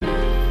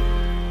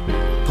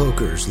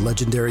poker's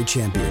legendary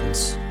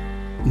champions,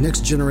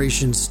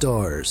 next-generation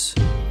stars,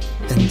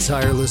 and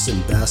tireless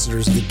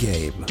ambassadors of the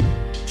game,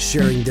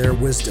 sharing their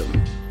wisdom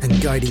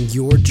and guiding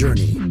your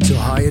journey to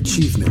high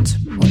achievement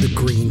on the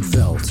green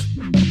felt.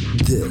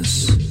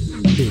 This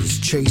is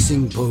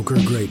Chasing Poker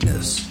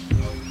Greatness.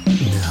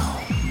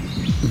 Now,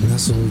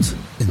 nestled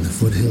in the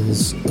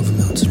foothills of a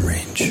mountain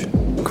range,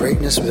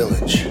 Greatness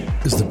Village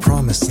is the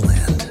promised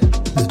land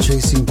the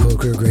Chasing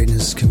Poker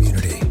Greatness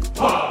community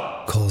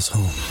calls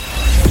home.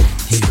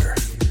 Here,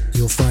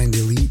 you'll find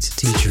elite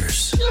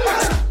teachers,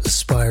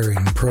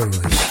 aspiring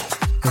pros,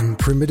 and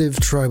primitive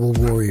tribal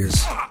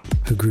warriors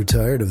who grew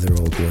tired of their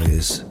old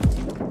ways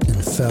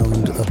and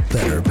found a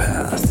better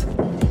path.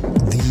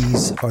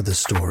 These are the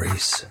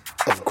stories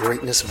of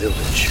Greatness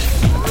Village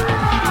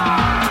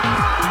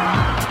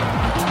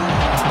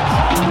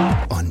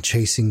on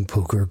Chasing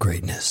Poker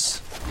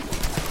Greatness.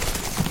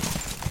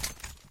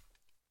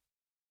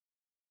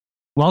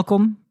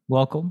 Welcome,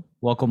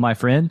 my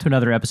friend, to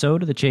another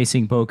episode of the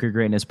Chasing Poker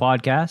Greatness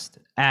podcast.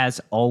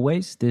 As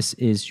always, this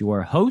is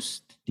your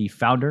host, the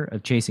founder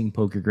of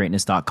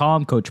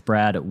ChasingPokerGreatness.com, Coach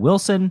Brad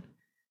Wilson.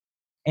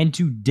 And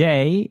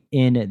today,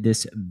 in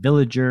this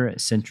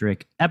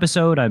villager-centric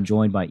episode, I'm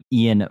joined by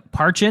Ian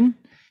Parchin,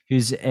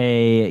 who's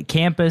a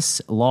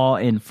campus law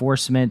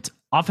enforcement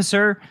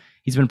officer.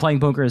 He's been playing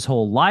poker his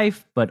whole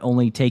life, but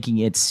only taking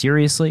it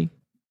seriously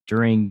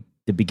during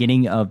the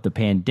beginning of the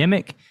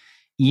pandemic.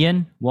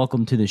 Ian,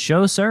 welcome to the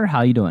show, sir.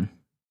 How you doing?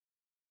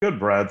 Good,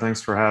 Brad.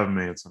 Thanks for having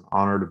me. It's an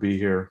honor to be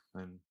here.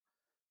 And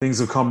things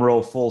have come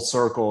real full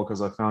circle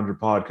because I found your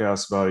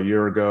podcast about a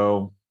year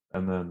ago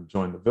and then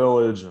joined the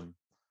village and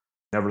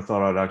never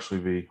thought I'd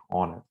actually be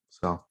on it.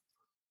 So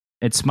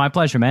it's my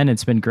pleasure, man.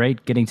 It's been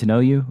great getting to know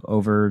you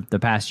over the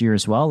past year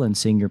as well and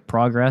seeing your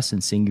progress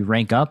and seeing you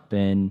rank up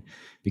and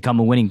become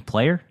a winning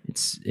player.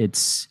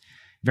 It's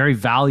very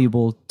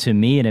valuable to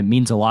me, and it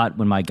means a lot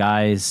when my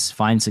guys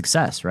find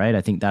success, right?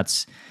 I think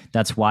that's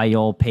why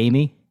y'all pay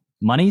me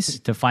monies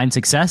to find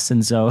success,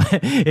 and so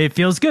it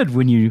feels good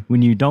when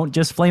you don't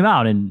just flame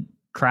out and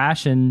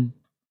crash and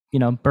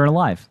burn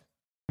alive.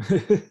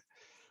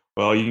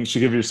 Well, you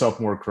should give yourself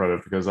more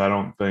credit because I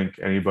don't think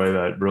anybody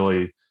that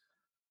really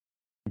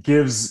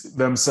gives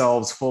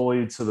themselves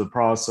fully to the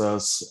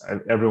process,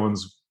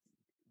 everyone's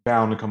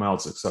bound to come out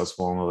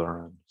successful on the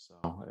other end.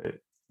 So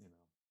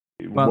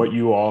what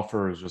you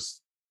offer is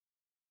just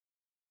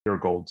pure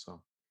gold.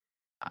 So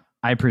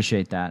I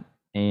appreciate that.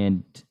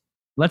 And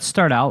let's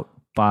start out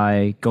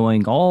by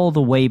going all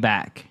the way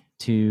back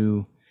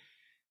to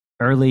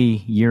early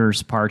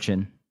years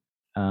Parchin,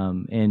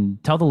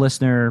 and tell the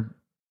listener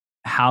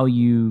how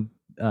you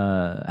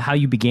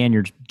began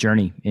your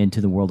journey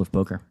into the world of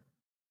poker.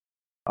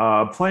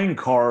 Playing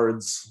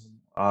cards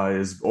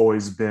has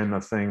always been a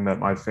thing that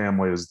my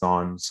family has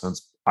done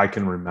since I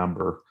can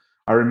remember.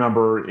 I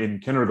remember in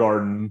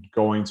kindergarten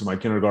going to my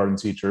kindergarten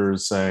teacher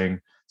saying,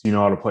 "Do you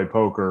know how to play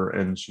poker?"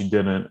 And she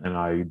didn't, and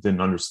I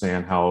didn't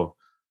understand how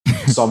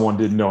someone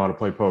didn't know how to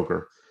play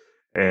poker.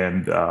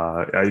 And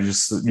I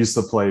just used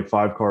to play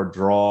 5-card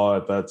draw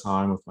at that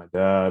time with my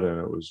dad,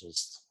 and it was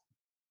just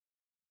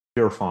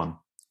pure fun.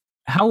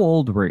 How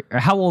old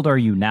are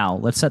you now?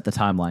 Let's set the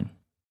timeline.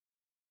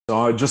 So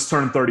I just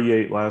turned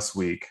 38 last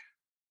week.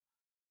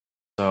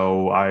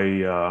 So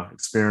I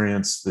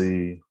experienced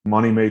the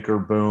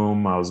moneymaker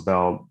boom. I was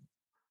about,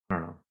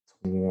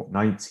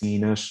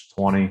 19-ish,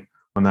 20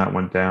 when that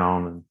went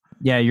down. And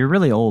yeah, you're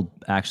really old,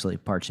 actually,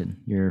 Parchin.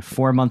 You're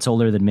 4 months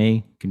older than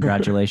me.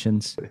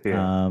 Congratulations.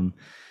 Yeah.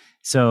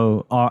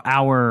 So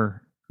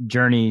our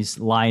journeys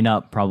line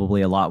up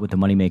probably a lot with the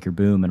moneymaker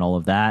boom and all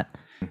of that.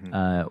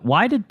 Mm-hmm.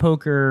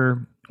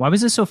 Why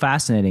was this so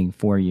fascinating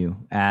for you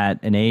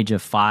at an age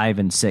of 5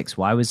 and 6?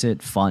 Why was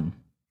it fun?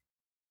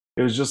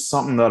 It was just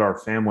something that our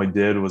family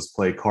did, was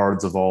play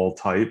cards of all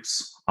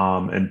types.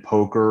 And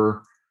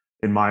poker,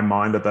 in my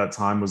mind at that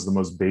time, was the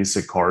most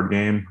basic card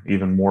game,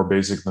 even more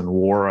basic than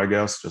War, I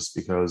guess, just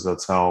because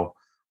that's how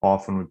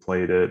often we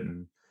played it.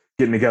 And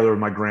getting together with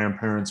my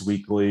grandparents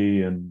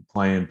weekly and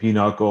playing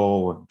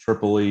Pinochle and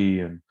Tripoli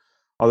and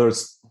other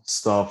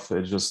stuff.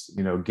 It just,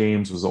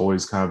 games was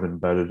always kind of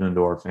embedded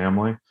into our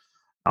family.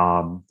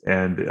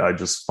 And I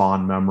just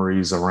fond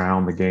memories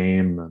around the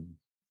game and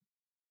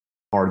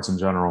cards in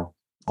general.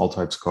 All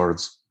types of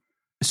cards.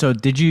 So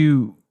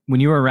when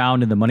you were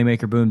around in the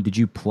moneymaker boom, did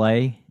you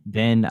play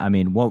then? I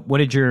mean, what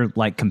did your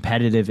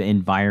competitive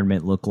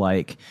environment look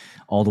like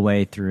all the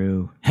way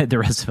through the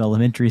rest of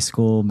elementary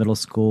school, middle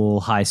school,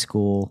 high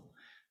school?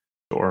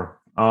 Sure.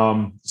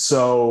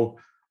 So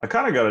I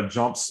kind of got a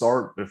jump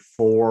start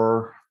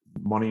before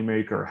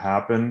moneymaker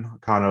happened,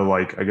 kind of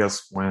I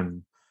guess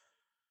when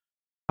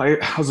I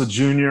was a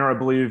junior, I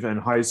believe, in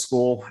high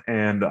school,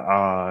 and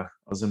I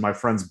was in my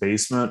friend's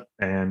basement,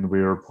 and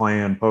we were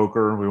playing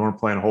poker. We weren't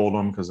playing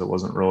Hold'em because it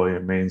wasn't really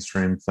a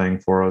mainstream thing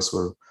for us.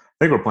 I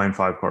think we're playing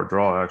 5-card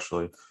draw,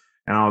 actually.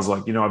 And I was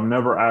like, I've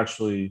never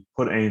actually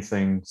put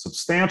anything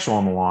substantial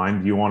on the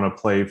line. Do you want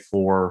to play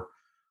for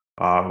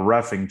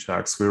reffing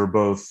checks? We were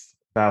both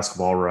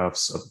basketball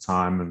refs at the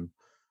time, and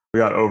we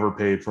got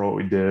overpaid for what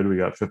we did. We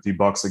got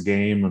 $50 a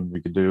game, and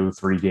we could do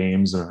 3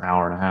 games in an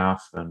hour and a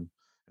half. And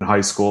in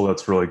high school,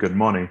 that's really good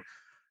money.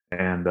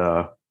 And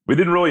we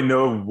didn't really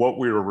know what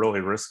we were really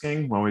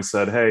risking when we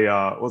said, "Hey,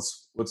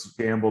 let's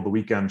gamble the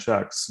weekend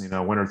checks.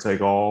 Winner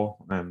take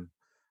all." And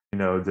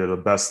did a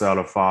best out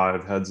of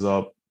 5 heads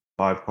up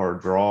 5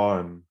 card draw,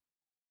 and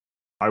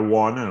I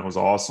won, and it was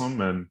awesome.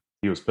 And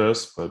he was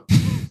pissed, but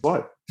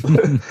what?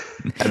 And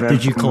then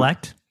Did you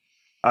collect?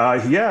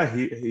 yeah,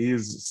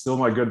 he's still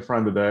my good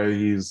friend today.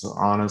 He's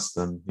honest,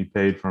 and he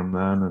paid from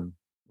then, and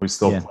we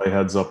still Yeah. play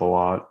heads up a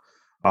lot.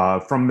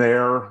 From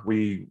there,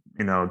 we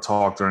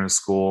talked during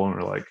school, and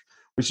we're like,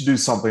 we should do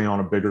something on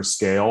a bigger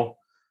scale.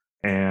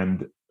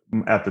 And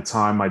at the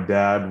time, my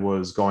dad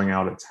was going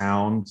out of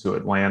town to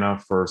Atlanta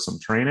for some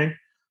training,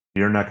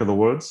 your neck of the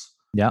woods.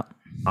 Yeah.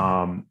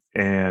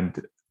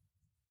 And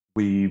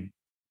we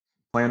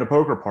planned a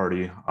poker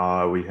party.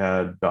 We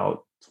had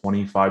about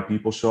 25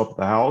 people show up at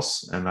the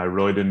house, and I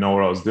really didn't know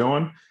what I was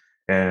doing,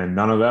 and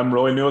none of them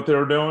really knew what they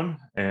were doing.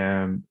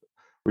 And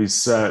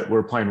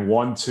we're playing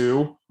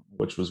 1-2,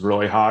 which was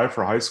really high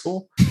for high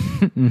school,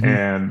 Mhm.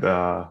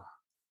 and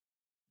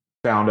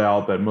found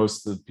out that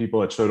most of the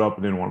people that showed up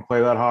didn't want to play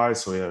that high,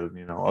 so we had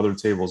other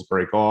tables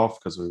break off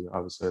because we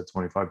obviously had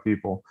 25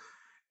 people.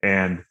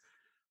 And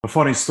a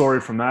funny story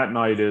from that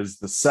night is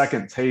the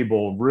second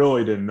table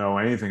really didn't know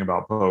anything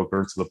about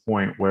poker, to the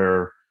point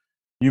where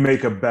you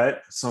make a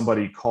bet,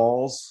 somebody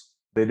calls,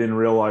 they didn't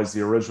realize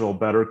the original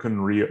bettor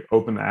couldn't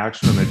reopen the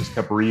action, and they just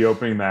kept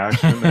reopening the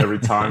action every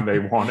time they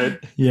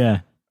wanted. Yeah.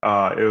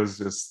 It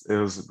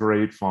was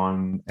great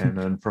fun. And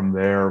then from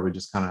there, we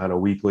just kind of had a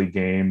weekly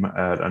game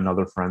at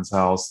another friend's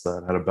house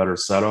that had a better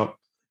setup.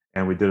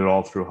 And we did it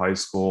all through high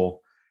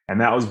school. And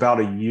that was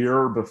about a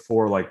year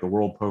before like the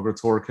World Poker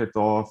Tour kicked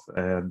off.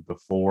 And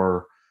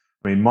before,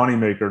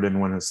 Moneymaker didn't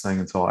win his thing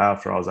until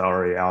after I was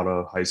already out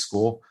of high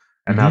school.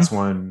 And Mhm. that's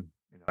when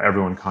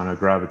everyone kind of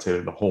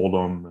gravitated to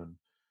Hold'em. And,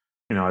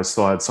 I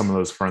still had some of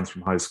those friends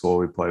from high school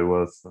we played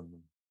with. And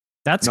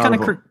That's none kind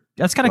of of them,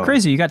 that's kind of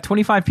crazy. You got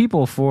 25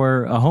 people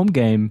for a home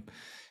game,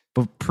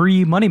 but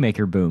pre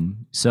Moneymaker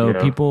boom. So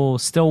Yeah. people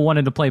still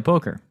wanted to play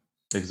poker.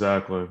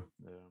 Exactly.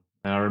 Yeah.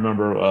 And I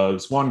remember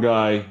this one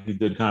guy, he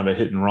did kind of a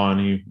hit and run.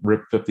 He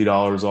ripped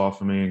 $50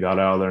 off of me and got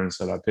out of there and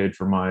said, I paid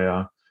for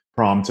my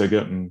prom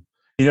ticket. And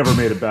he never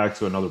made it back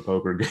to another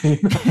poker game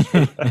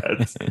after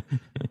that.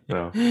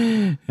 So,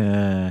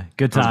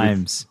 Good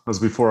times. that was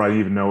before I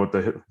even know what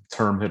the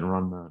term hit and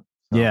run meant.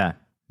 So, Yeah.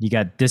 You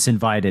got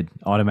disinvited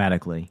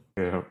automatically.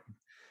 Yeah.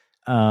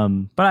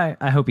 But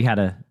I hope you had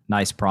a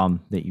nice prom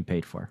that you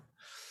paid for.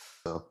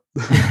 So.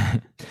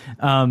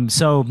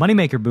 So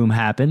Moneymaker boom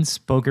happens.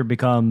 Poker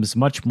becomes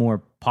much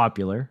more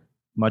popular,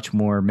 much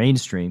more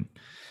mainstream.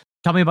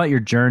 Tell me about your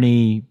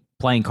journey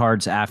playing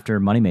cards after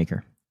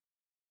Moneymaker.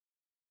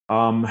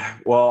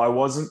 Well, I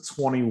wasn't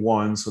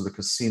 21, so the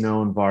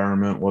casino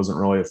environment wasn't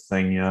really a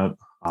thing yet.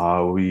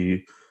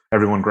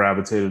 Everyone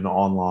gravitated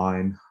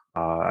online.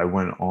 I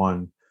went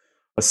on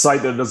a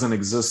site that doesn't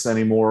exist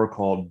anymore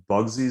called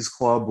Bugsy's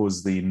Club,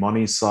 was the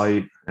money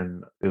site,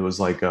 and it was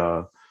like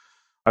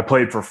I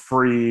played for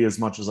free as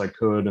much as I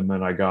could, and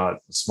then I got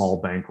a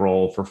small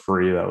bankroll for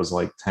free that was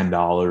like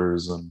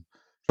 $10, and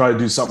tried to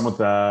do something with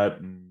that,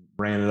 and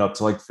ran it up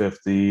to like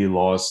 50,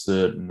 lost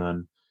it, and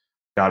then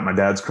got my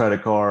dad's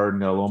credit card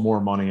and got a little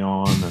more money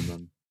on, and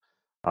then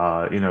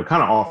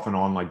kind of off and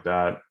on like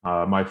that.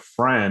 My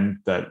friend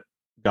that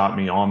got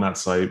me on that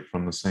site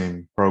from the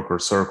same broker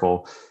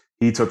circle,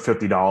 he took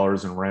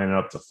 $50 and ran it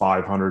up to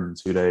 500 in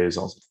 2 days.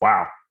 I was like,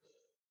 wow,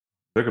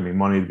 there could be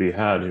money to be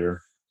had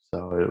here.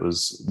 So it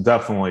was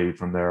definitely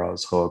from there I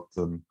was hooked.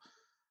 And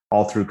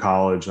all through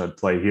college, I'd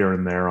play here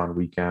and there on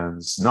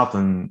weekends.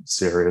 Nothing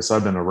serious.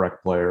 I've been a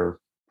rec player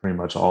pretty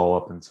much all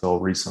up until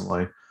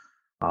recently.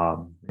 I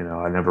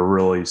never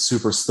really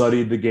super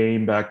studied the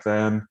game back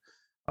then.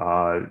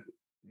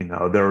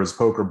 There was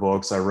poker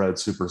books. I read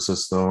Super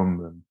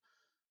System,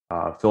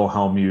 and Phil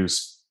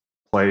Hellmuth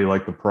Play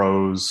Like the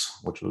Pros,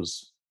 which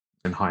was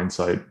in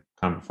hindsight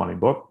kind of a funny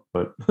book,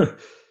 but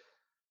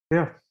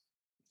yeah.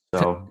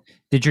 So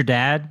did your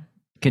dad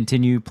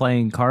continue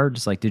playing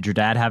cards? Like, did your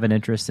dad have an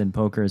interest in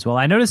poker as well?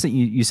 I noticed that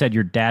you said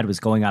your dad was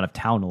going out of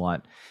town a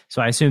lot.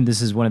 So I assume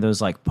this is one of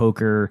those like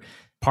poker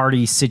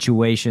party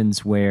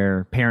situations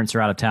where parents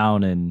are out of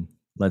town and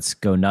let's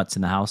go nuts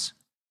in the house.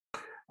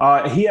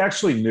 He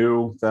actually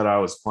knew that I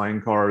was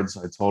playing cards.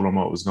 I told him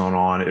what was going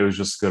on. It was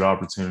just a good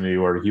opportunity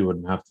where he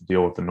wouldn't have to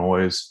deal with the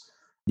noise.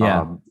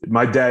 Yeah.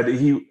 My dad,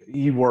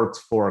 he worked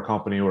for a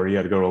company where he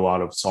had to go to a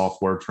lot of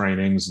software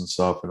trainings and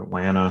stuff in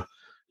Atlanta.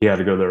 He had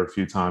to go there a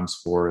few times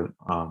for it.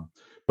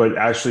 But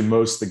actually,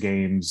 most of the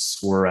games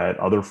were at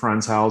other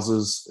friends'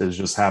 houses. It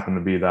just happened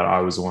to be that I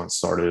was the one that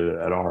started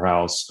at our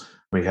house.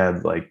 We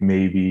had like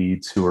maybe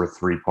 2 or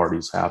 3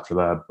 parties after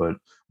that, but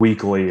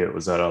weekly it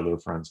was at other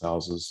friends'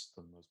 houses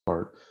for the most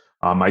part.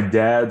 My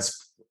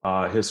dad's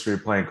history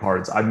of playing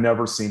cards, I've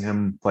never seen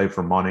him play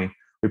for money.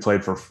 We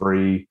played for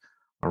free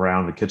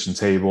around the kitchen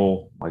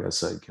table, like I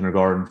said,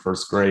 kindergarten,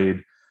 first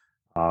grade.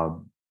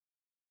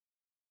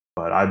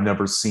 but I've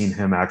never seen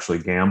him actually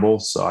gamble.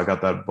 So I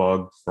got that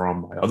bug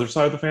from my other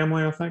side of the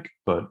family, I think.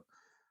 But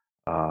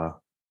uh,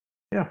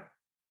 yeah.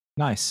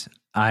 Nice.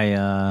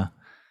 I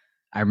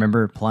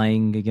remember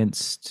playing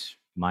against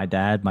my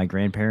dad, my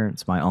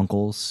grandparents, my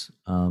uncles,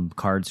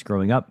 cards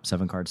growing up,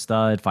 7-card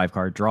stud,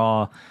 5-card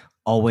draw.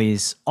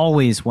 Always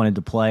wanted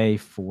to play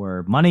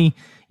for money,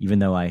 even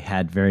though I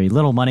had very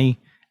little money.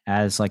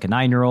 As like a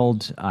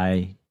 9-year-old,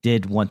 I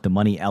did want the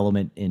money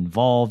element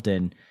involved.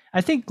 And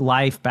I think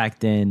life back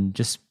then,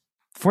 just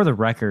for the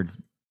record,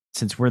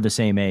 since we're the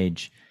same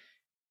age,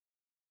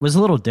 was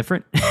a little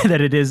different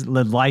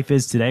than life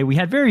is today. We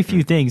had very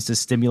few things to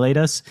stimulate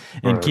us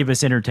and keep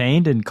us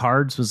entertained. And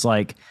cards was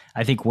like,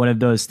 I think one of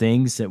those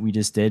things that we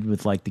just did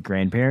with like the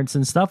grandparents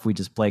and stuff. We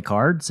just play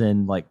cards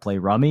and like play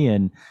rummy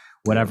and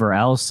whatever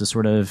else to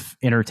sort of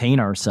entertain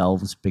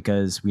ourselves,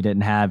 because we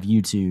didn't have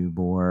YouTube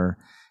or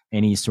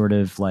any sort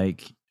of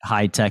like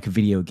high tech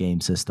video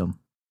game system.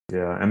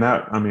 Yeah. And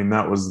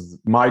that was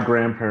my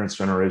grandparents'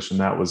 generation.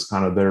 That was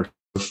kind of their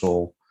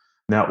social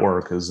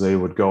network, as they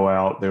would go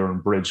out. They were in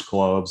bridge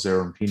clubs, they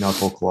were in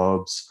pinochle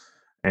clubs.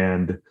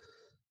 And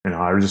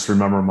I just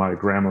remember my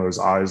grandmother's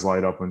eyes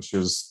light up when she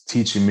was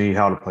teaching me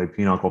how to play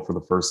pinochle for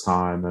the first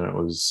time.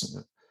 And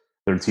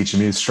they're teaching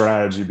me the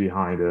strategy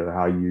behind it,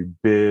 how you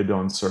bid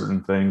on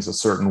certain things a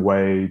certain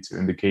way to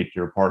indicate to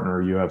your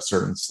partner you have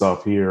certain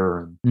stuff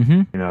here.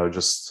 And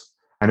just,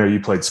 I know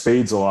you played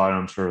spades a lot.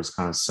 I'm sure it's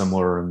kind of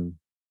similar in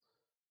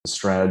the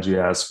strategy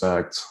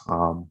aspect,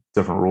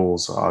 different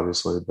rules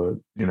obviously, but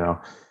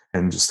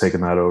and just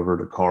taking that over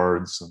to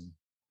cards.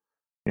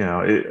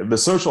 And the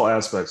social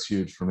aspect's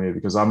huge for me,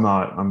 because I'm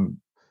kind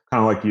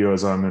of like you,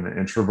 as I'm an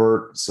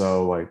introvert.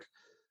 So like,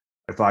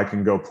 if I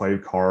can go play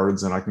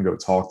cards and I can go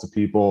talk to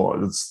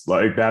people, it's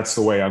like, that's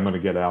the way I'm going to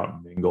get out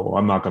and mingle.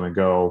 I'm not going to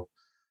go,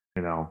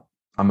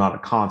 I'm not a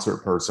concert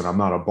person, I'm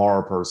not a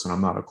bar person,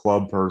 I'm not a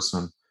club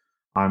person.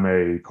 I'm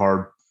a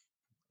card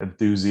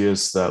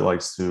enthusiast that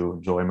likes to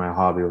enjoy my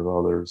hobby with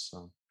others.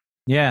 So.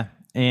 Yeah.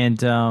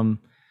 And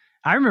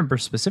I remember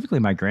specifically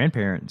my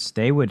grandparents,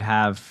 they would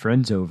have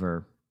friends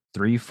over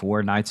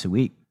 3-4 nights a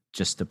week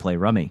just to play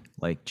rummy,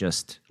 like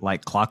just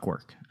like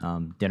clockwork,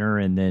 dinner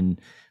and then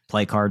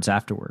play cards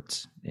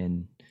afterwards.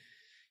 And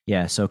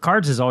yeah, so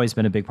cards has always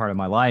been a big part of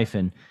my life.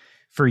 And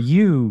for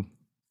you,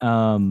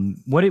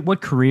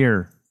 what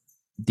career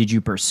did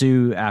you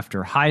pursue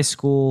after high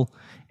school?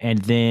 And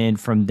then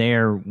from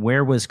there,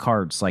 where was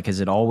cards? Like, has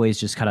it always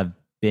just kind of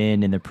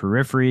been in the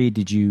periphery?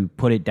 Did you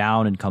put it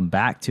down and come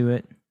back to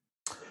it?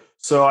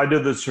 So I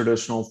did the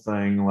traditional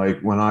thing. Like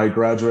when I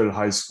graduated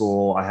high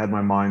school, I had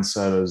my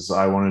mindset as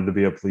I wanted to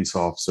be a police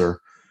officer.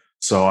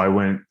 So I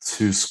went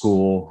to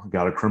school,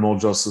 got a criminal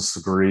justice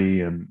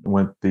degree, and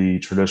went the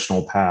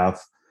traditional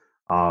path.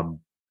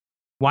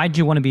 Why did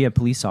you want to be a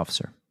police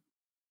officer?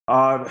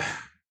 I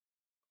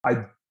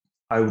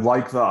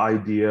like the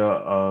idea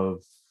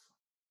of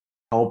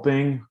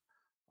helping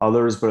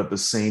others, but at the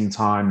same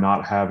time,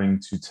 not having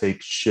to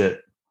take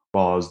shit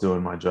while I was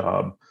doing my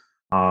job.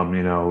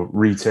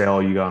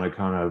 Retail, you got to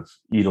kind of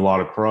eat a lot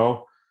of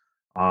crow.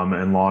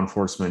 And law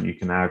enforcement, you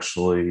can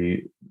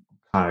actually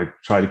kind of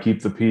try to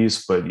keep the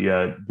peace, but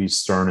yet be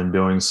stern in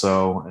doing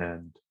so.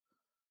 And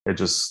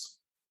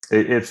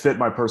it fit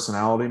my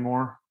personality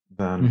more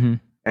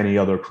than any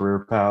other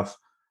career path,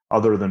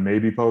 other than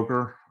maybe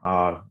poker.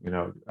 I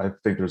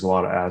think there's a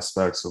lot of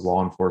aspects of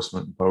law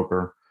enforcement and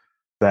poker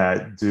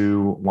that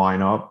do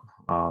line up.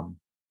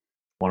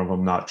 One of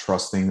them, not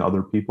trusting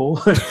other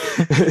people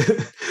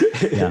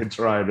and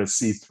trying to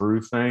see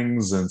through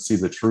things and see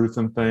the truth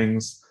in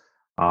things,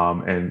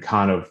 and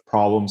kind of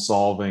problem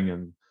solving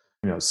and,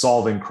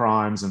 solving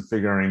crimes and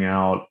figuring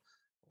out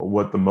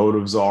what the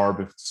motives are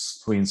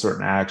between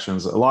certain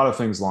actions. A lot of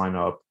things line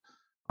up.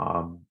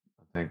 I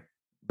think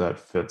that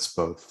fits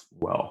both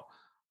well.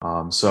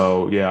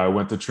 I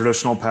went the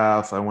traditional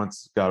path.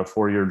 Got a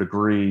 4-year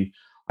degree.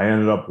 I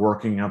ended up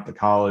working at the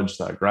college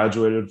that I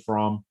graduated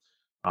from.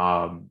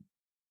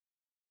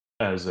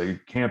 As a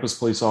campus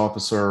police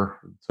officer,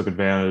 took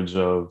advantage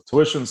of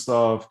tuition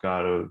stuff,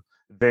 got an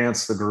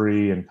advanced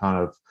degree, and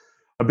I've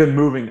been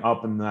moving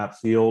up in that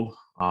field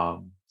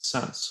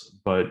since.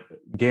 But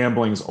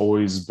gambling's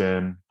always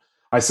been,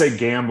 I say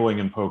gambling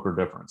and poker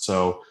different.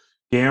 So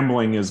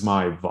gambling is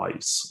my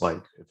vice.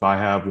 Like if I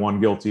have one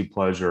guilty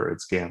pleasure,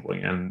 it's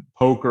gambling. And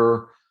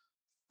poker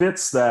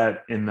fits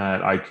that in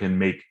that I can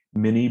make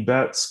mini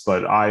bets,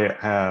 but I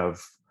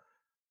have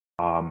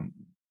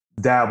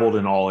dabbled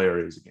in all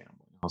areas of gambling.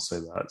 I'll say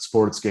that.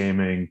 Sports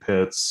gaming,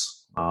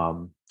 pits,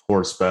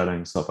 horse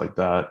betting, stuff like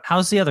that.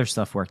 How's the other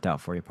stuff worked out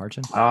for you,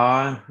 Parchin?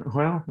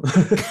 Well,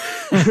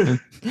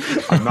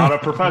 I'm not a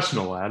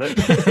professional at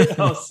it.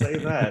 I'll say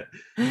that.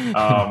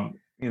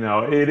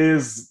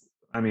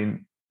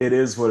 It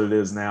is what it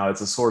is now.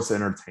 It's a source of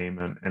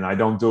entertainment, and I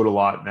don't do it a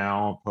lot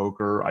now.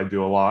 Poker, I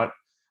do a lot.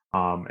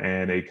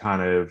 And it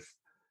kind of,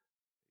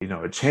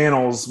 it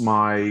channels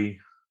my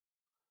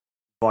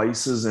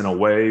vices in a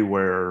way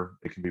where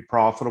it can be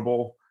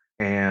profitable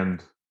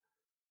and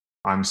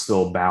I'm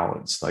still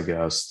balanced, I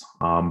guess.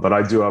 But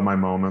I do have my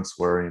moments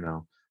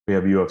where, we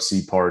have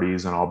UFC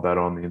parties and I'll bet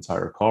on the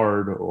entire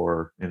card,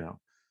 or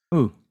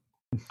Ooh,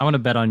 I want to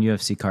bet on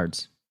UFC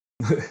cards.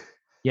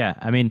 Yeah,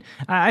 I mean,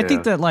 I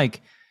think that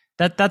like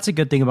that's a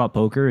good thing about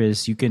poker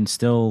is you can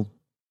still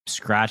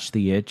scratch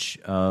the itch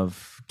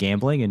of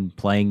gambling and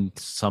playing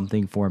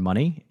something for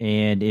money.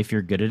 And if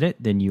you're good at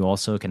it, then you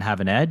also can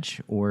have an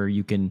edge, or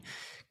you can,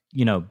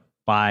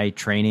 buy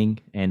training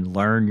and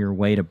learn your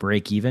way to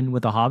break even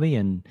with a hobby.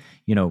 And,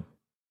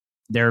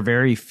 there are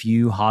very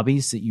few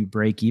hobbies that you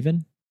break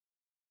even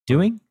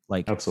doing.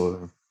 Like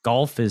absolutely,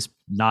 golf is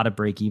not a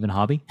break even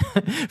hobby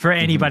for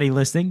anybody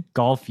listening.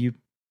 Golf, you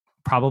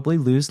probably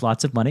lose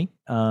lots of money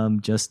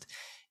just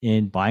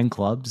in buying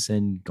clubs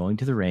and going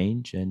to the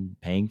range and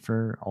paying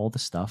for all the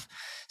stuff.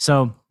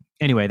 So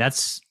anyway,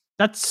 that's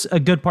a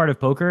good part of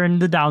poker.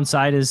 And the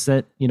downside is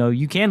that,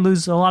 you can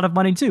lose a lot of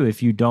money too.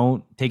 If you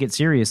don't take it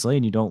seriously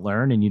and you don't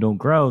learn and you don't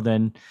grow,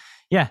 then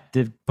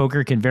the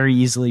poker can very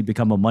easily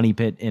become a money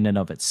pit in and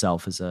of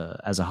itself as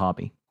a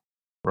hobby.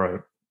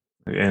 Right.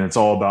 And it's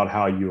all about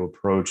how you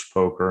approach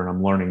poker. And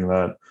I'm learning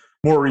that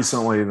more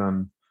recently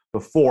than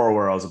before,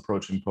 where I was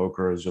approaching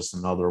poker as just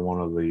another one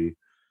of the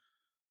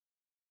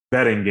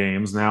betting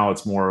games. Now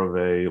it's more of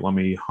a, let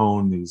me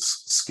hone these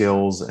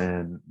skills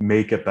and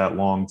make it that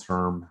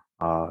long-term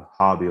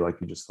hobby,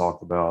 like you just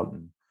talked about,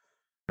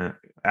 and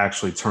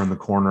actually turn the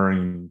corner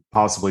and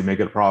possibly make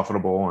it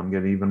profitable and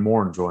get even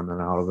more enjoyment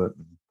out of it.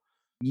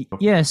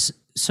 Yes.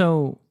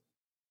 So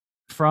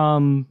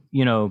from,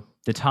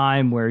 the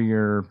time where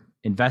you're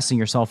investing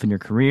yourself in your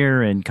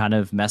career and kind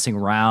of messing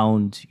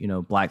around,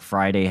 Black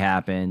Friday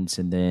happens.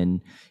 And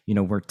then,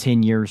 we're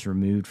 10 years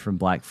removed from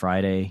Black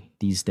Friday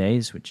these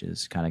days, which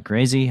is kind of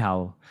crazy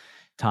how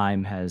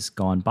time has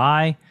gone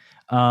by.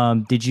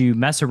 Did you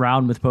mess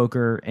around with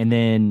poker? And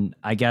then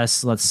I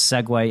guess let's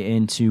segue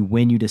into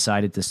when you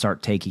decided to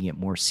start taking it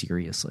more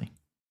seriously.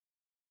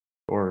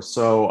 Sure.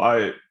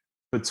 So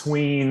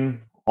between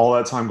all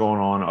that time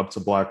going on up to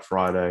Black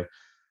Friday,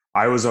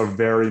 I was a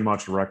very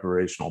much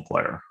recreational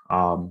player.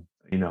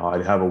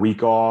 I'd have a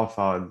week off.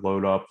 I'd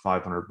load up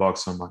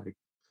 $500 on my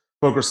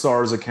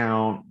PokerStars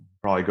account,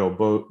 probably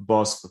go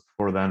bust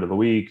before the end of the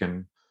week,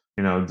 and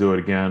do it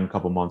again a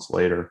couple months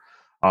later.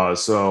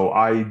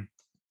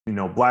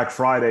 Black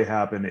Friday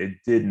happened. It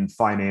didn't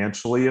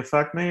financially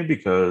affect me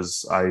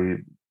because I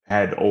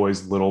had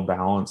always little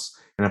balance,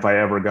 and if I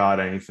ever got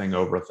anything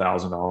over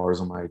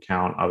 $1,000 on my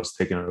account, I was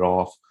taking it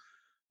off,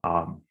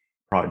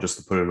 probably just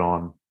to put it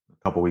on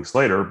a couple weeks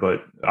later.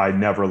 But I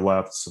never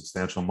left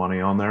substantial money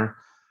on there.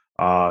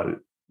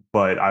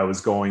 But I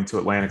was going to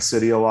Atlantic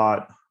City a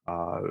lot.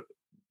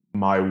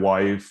 My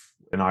wife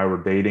and I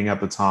were dating at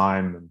the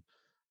time, and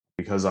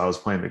because I was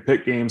playing the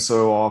pit game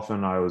so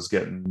often, I was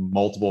getting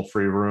multiple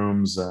free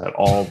rooms at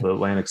all the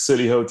Atlantic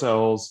City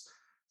hotels.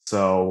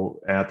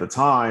 So at the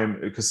time,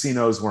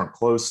 casinos weren't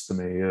close to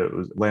me.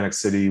 Atlantic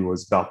City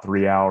was about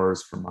 3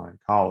 hours from my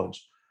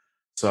college.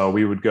 So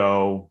we would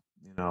go,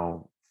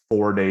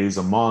 4 days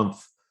a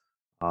month,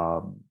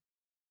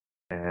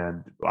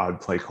 and I'd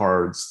play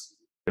cards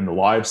in the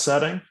live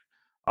setting.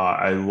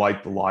 I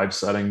liked the live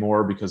setting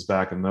more because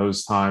back in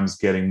those times,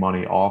 getting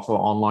money off of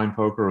online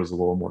poker was a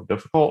little more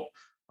difficult.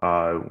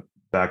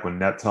 Back when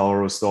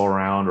NetTeller was still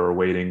around, or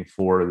waiting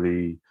for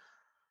the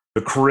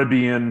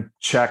Caribbean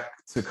check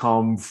to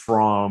come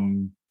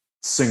from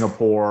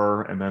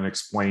Singapore and then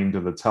explain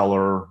to the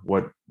teller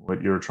what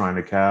you're trying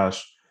to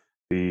cash,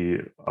 the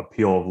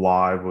appeal of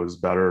live was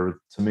better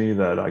to me,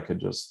 that I could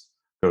just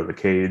go to the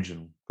cage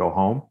and go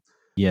home.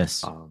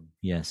 Yes.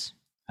 Yes.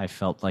 I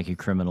felt like a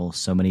criminal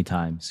so many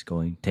times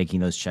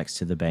taking those checks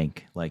to the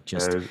bank, like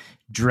just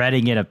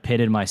dreading it, a pit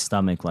in my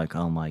stomach, like,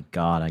 oh my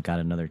God, I got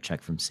another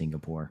check from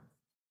Singapore.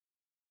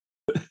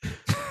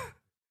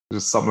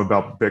 Just something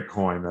about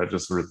Bitcoin that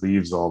just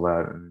relieves all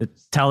that. And the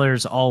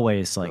teller's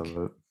always like,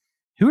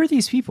 who are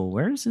these people?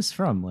 Where is this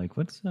from? Like,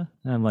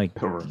 I'm like,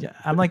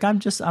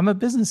 I'm a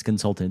business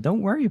consultant.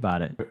 Don't worry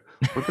about it.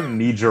 We're going to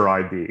need your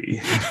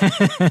ID.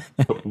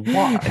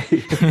 Why?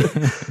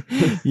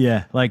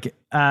 Yeah. Like,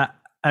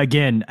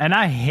 again, and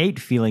I hate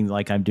feeling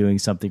like I'm doing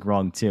something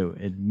wrong too.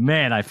 And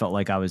man, I felt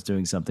like I was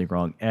doing something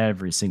wrong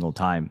every single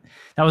time.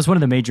 That was one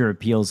of the major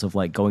appeals of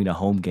like going to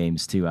home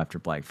games too after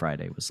Black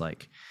Friday, was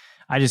like,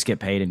 I just get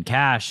paid in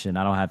cash and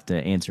I don't have to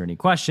answer any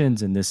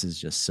questions. And this is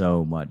just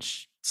so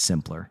much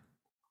simpler.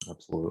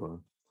 Absolutely.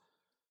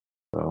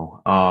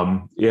 So,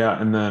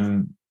 and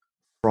then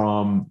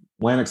from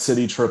Atlantic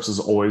City, trips has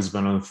always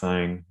been a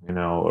thing,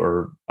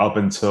 or up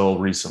until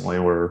recently,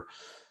 where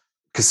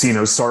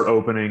casinos start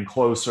opening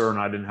closer and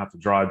I didn't have to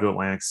drive to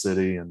Atlantic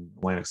City, and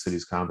Atlantic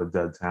City's kind of a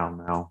dead town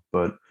now.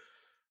 But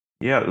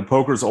yeah, the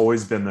poker's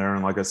always been there.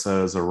 And like I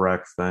said, as a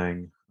rec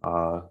thing,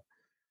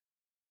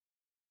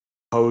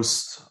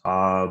 post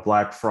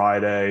Black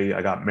Friday,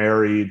 I got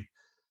married.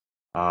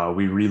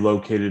 We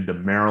relocated to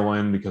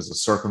Maryland because of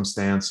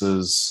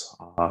circumstances.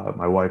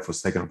 My wife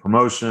was taking a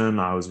promotion.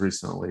 I was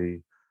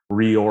recently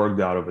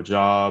reorged out of a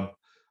job.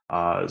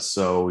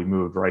 So we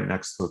moved right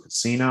next to a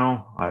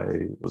casino. I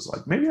was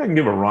like, maybe I can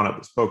give a run at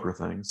this poker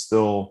thing.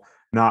 Still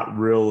not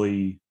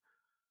really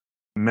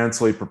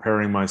mentally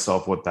preparing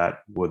myself what that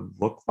would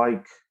look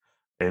like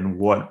and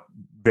what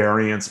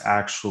variance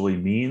actually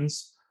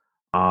means.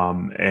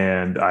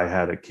 And I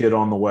had a kid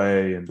on the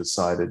way and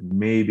decided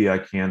maybe I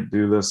can't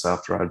do this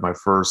after I had my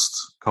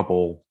first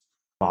couple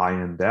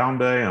buy-in down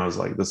day. And I was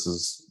like, this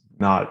is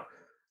not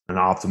an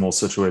optimal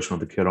situation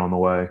with the kid on the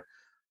way.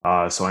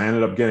 So I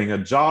ended up getting a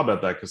job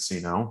at that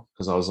casino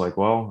because I was like,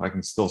 well, I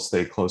can still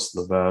stay close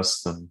to the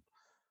vest and,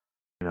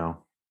 you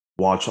know,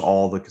 watch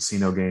all the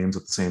casino games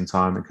at the same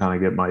time and kind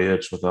of get my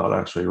itch without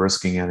actually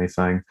risking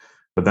anything.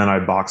 But then I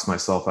boxed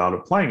myself out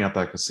of playing at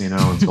that casino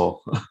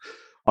until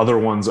other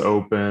ones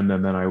opened.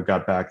 And then I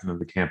got back into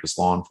the campus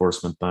law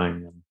enforcement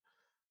thing.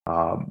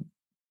 And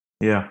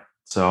yeah,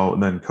 so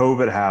then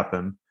COVID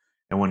happened.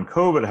 And when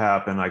COVID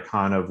happened, I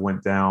kind of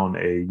went down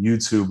a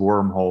YouTube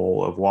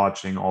wormhole of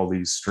watching all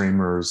these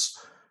streamers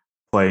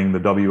playing the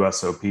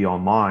WSOP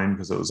online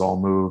because it was all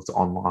moved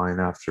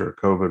online after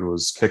COVID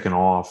was kicking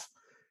off.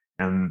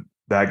 And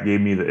that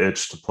gave me the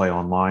itch to play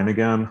online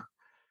again.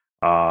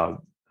 I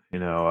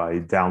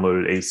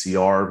downloaded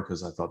ACR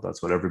because I thought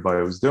that's what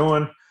everybody was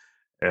doing.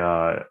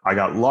 I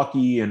got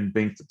lucky and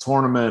banked the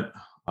tournament,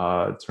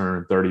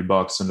 turned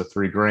 $30 into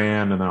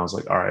 $3,000. And then I was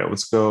like, all right,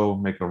 let's go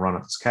make a run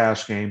at this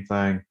cash game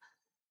thing.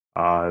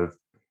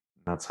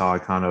 That's how I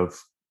kind of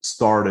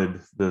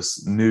started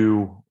this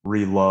new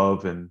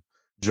relove and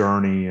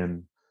journey,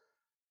 and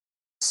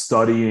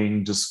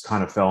studying just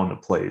kind of fell into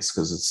place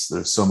because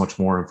there's so much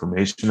more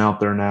information out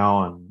there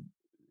now, and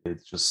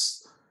it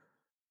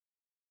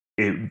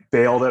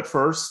failed at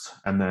first,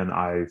 and then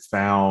I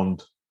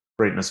found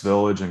Greatness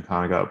Village and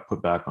kind of got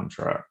put back on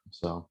track.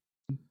 So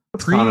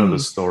that's kind of the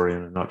story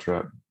in a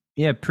nutshell.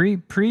 Yeah,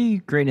 pre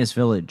Greatness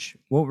Village,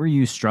 what were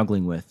you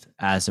struggling with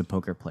as a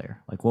poker player?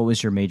 Like, what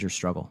was your major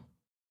struggle?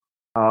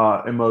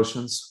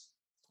 Emotions,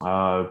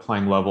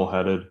 playing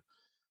level-headed.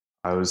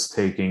 I was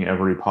taking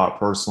every pot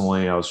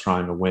personally. I was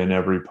trying to win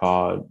every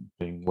pot,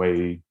 being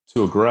way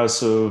too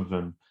aggressive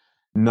and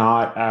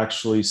not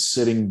actually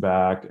sitting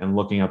back and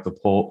looking at the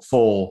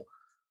full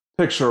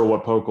picture of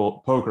what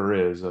poker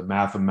is, a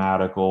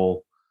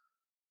mathematical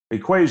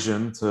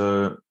equation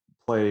to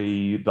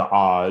play the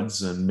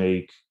odds and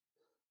make,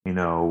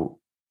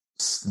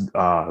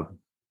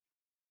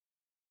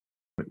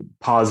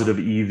 positive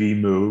EV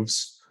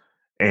moves,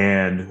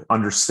 and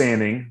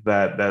understanding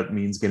that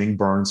means getting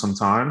burned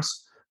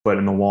sometimes, but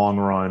in the long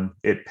run,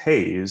 it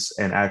pays,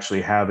 and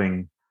actually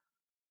having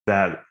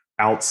that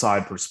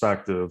outside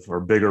perspective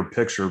or bigger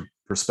picture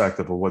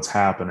perspective of what's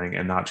happening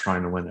and not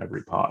trying to win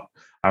every pot.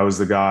 I was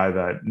the guy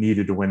that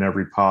needed to win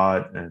every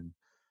pot. And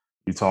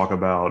you talk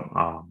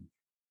about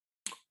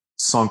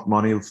sunk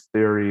money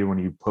theory. When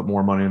you put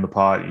more money in the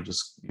pot,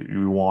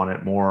 you want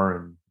it more,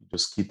 and you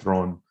just keep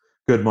throwing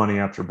good money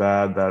after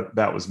bad.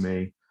 That was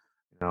me.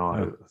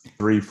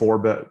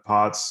 3-4 bet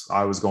pots,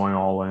 I was going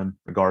all in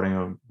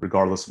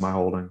regardless of my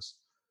holdings.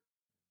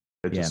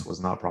 It just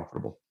was not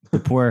profitable. The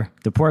poor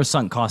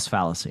sunk cost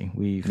fallacy.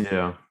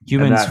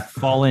 Humans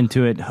fall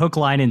into it hook,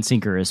 line, and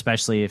sinker,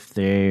 especially if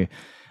they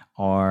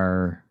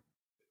are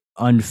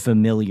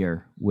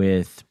unfamiliar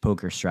with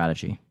poker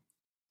strategy.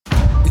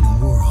 In a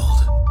world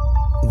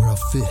where a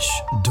fish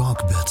donk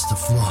bets the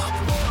flop,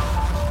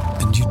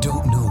 and you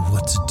don't know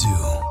what to do,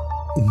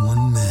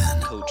 one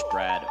man, Coach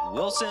Brad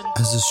Wilson,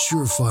 has a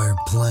surefire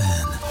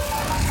plan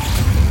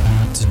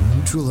to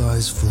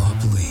neutralize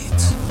flop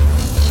leads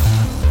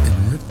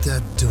and rip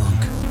that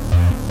dunk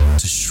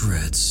to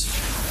shreds.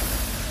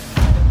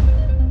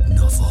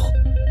 Nuffle.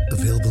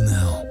 Available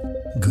now.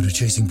 Go to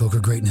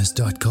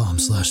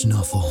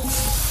chasingpokergreatness.com/Nuffle.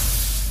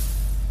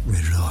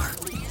 Rated R.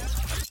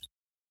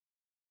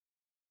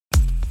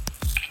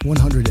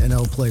 100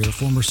 NL player,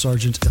 former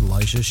Sergeant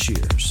Elijah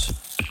Shears.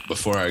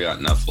 Before I got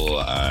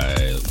Nuffle,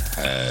 I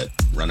had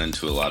run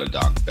into a lot of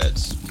donk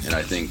bets. And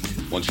I think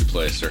once you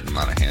play a certain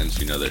amount of hands,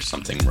 you know there's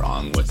something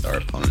wrong with our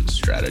opponent's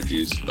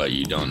strategies, but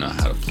you don't know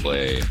how to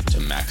play to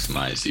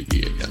maximize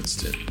EV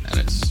against it. And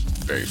it's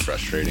very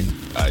frustrating.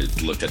 I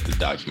looked at the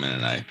document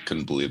and I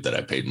couldn't believe that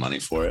I paid money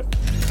for it.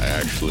 I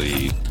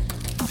actually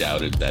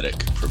doubted that it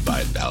could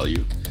provide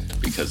value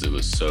because it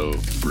was so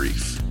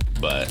brief.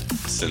 But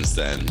since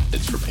then,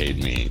 it's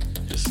repaid me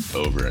just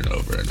over and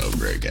over and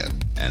over again.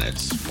 And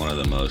it's one of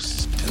the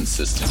most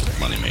consistent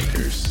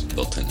moneymakers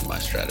built into my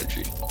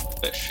strategy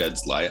that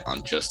sheds light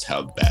on just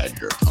how bad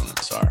your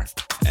opponents are.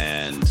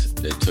 And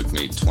it took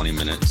me 20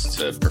 minutes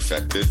to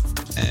perfect it,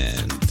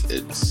 and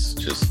it's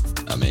just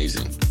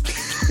amazing.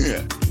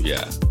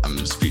 Yeah,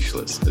 I'm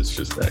speechless. It's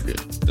just that good.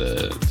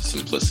 The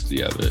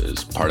simplicity of it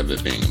is part of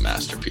it being a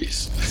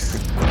masterpiece.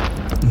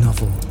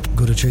 Nuffle.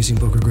 Go to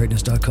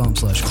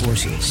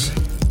chasingpokergreatness.com/courses.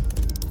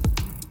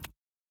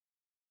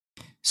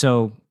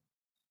 So,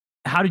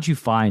 how did you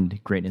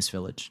find Greatness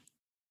Village?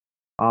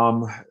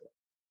 I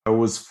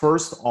was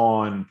first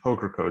on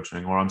Poker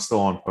Coaching, or I'm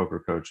still on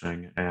Poker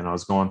Coaching, and I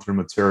was going through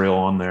material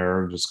on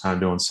there, just kind of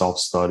doing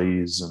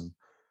self-studies and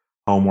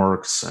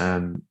homeworks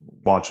and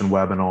watching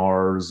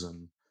webinars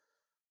and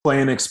Play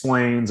and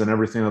Explains and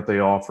everything that they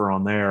offer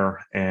on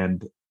there.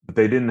 And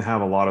they didn't have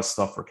a lot of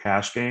stuff for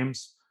cash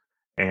games.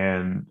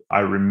 And I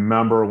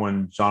remember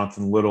when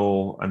Jonathan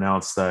Little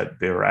announced that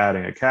they were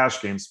adding a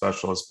cash game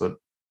specialist, but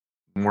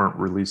weren't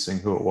releasing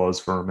who it was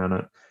for a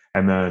minute.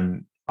 And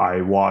then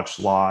I watched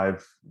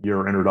live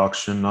your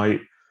introduction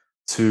night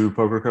to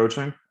poker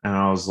coaching. And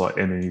I was like,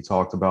 and then you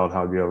talked about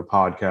how you have a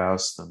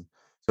podcast. And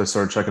so I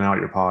started checking out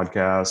your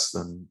podcast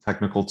and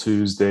Technical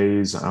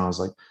Tuesdays. And I was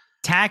like,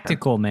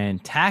 Tactical, man.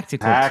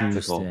 Tactical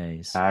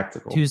Tuesdays.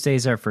 Tactical.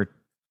 Tuesdays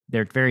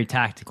they're very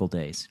tactical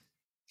days.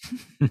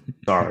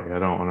 Sorry, I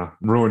don't want to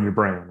ruin your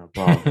brand. I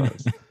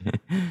apologize.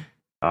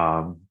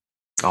 I'll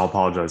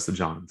apologize to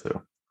John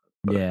too.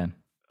 But,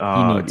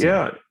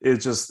 yeah.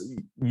 It's just,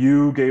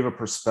 you gave a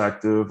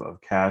perspective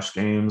of cash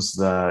games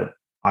that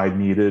I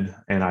needed,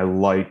 and I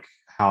like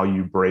how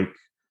you break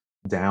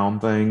down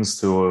things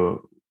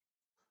to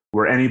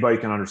where anybody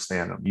can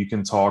understand them. You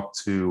can talk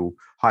to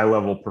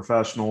high-level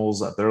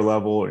professionals at their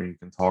level, or you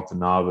can talk to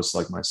novice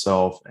like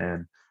myself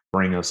and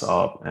bring us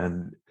up.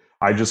 And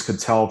I just could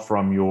tell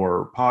from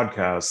your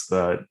podcast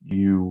that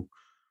you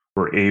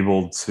were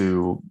able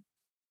to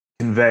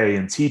convey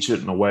and teach it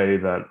in a way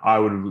that I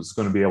was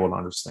going to be able to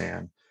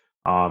understand.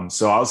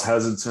 So I was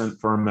hesitant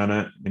for a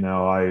minute.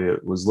 I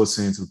was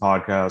listening to the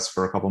podcast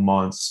for a couple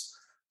months,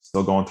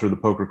 still going through the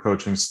poker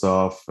coaching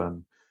stuff,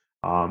 and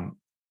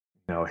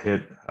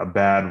hit a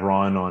bad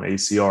run on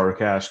ACR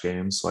cash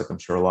games, like I'm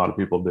sure a lot of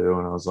people do.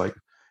 And I was like,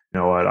 you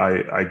know what,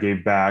 I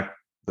gave back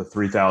the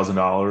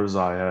 $3,000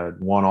 I had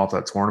won off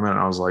that tournament.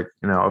 And I was like,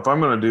 if I'm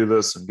going to do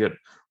this and get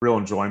real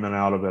enjoyment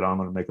out of it, I'm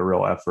going to make a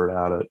real effort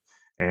at it.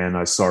 And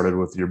I started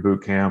with your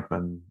boot camp,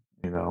 and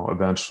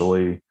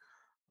eventually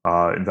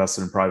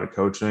invested in private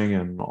coaching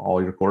and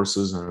all your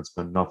courses, and it's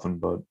been nothing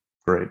but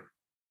great.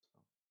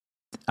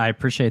 I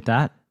appreciate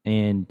that.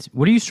 And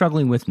what are you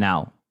struggling with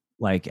now,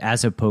 like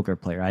as a poker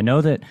player? I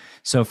know that.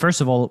 So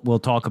first of all, we'll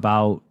talk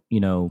about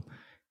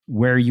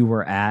where you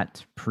were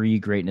at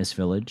pre-Greatness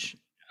Village.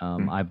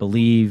 I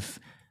believe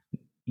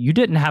you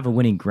didn't have a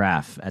winning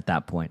graph at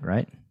that point,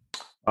 right?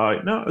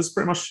 No, it's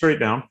pretty much straight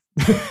down.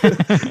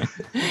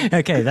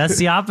 Okay, that's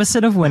the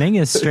opposite of winning.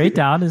 Is straight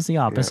down is the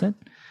opposite.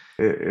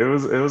 Yeah. It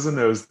was a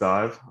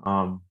nosedive,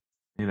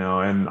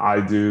 and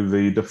I do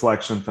the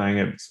deflection thing.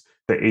 It's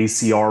the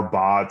ACR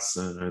bots,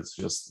 and it's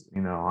just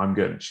I'm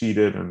getting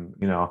cheated, and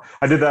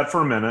I did that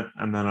for a minute,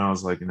 and then I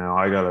was like,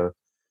 I gotta.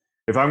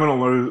 If I'm going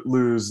to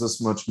lose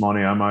this much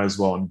money, I might as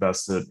well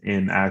invest it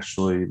in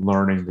actually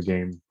learning the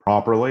game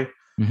properly,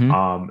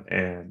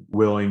 and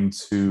willing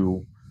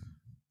to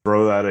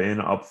throw that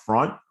in up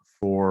front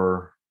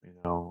for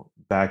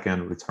back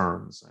end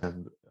returns.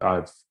 And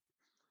I've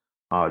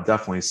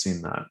definitely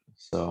seen that.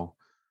 So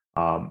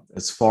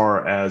as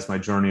far as my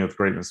journey with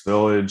Greatness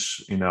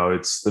Village,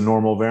 it's the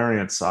normal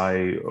variance.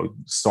 I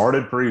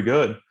started pretty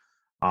good,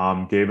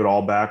 gave it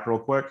all back real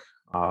quick.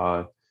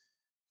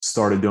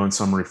 Started doing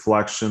some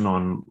reflection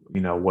on,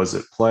 was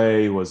it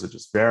play? Was it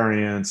just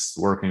variance?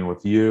 Working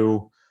with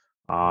you,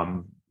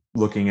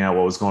 looking at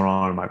what was going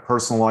on in my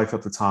personal life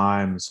at the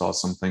time, saw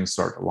some things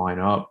start to line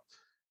up.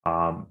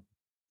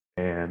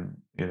 And,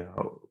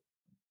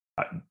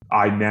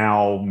 I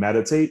now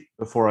meditate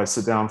before I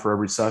sit down for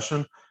every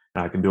session,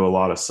 and I can do a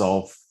lot of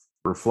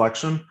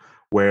self-reflection,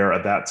 where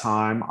at that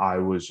time I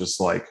was just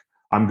like,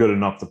 I'm good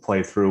enough to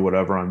play through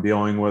whatever I'm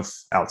dealing with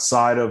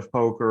outside of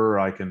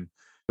poker.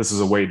 This is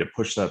a way to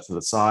push that to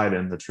the side.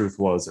 And the truth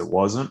was, it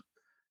wasn't.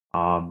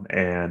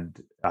 And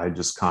I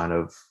just kind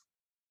of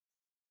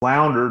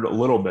floundered a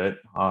little bit.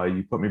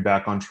 You put me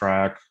back on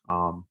track.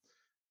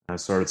 I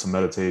started some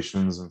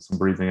meditations and some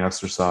breathing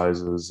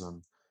exercises,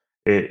 and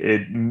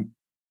it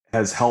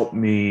has helped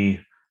me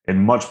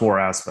in much more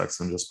aspects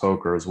than just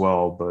poker as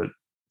well. But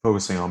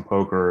focusing on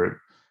poker, it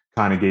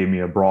kind of gave me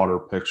a broader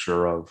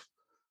picture of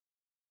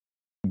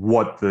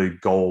what the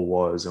goal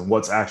was and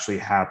what's actually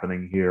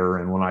happening here.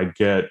 And when I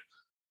get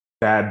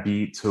bad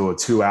beat to a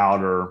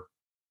 2-outer,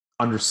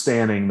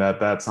 understanding that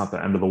that's not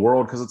the end of the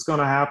world, because it's going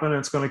to happen.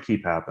 It's going to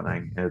keep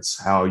happening. It's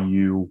how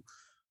you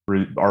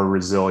are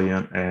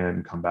resilient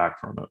and come back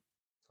from it.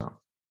 So.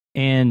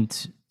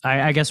 And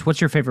I guess,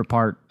 what's your favorite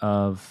part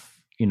of,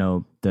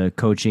 the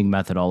coaching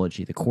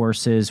methodology, the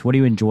courses? What do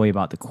you enjoy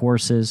about the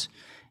courses?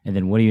 And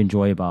then what do you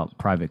enjoy about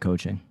private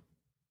coaching?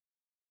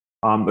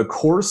 The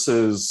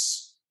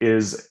courses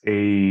is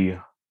a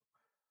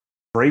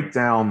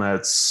breakdown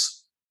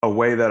that's a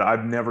way that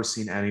I've never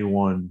seen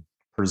anyone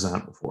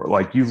present before.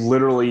 Like, you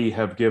literally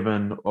have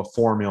given a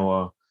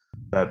formula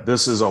that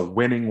this is a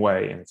winning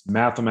way, and it's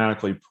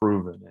mathematically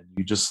proven, and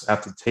you just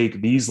have to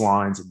take these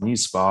lines in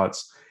these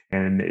spots,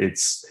 and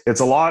it's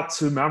a lot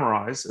to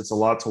memorize, it's a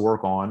lot to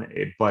work on,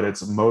 but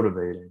it's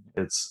motivating,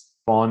 it's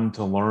fun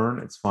to learn,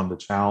 it's fun to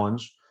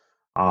challenge,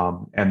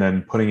 and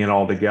then putting it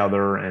all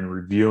together and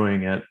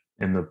reviewing it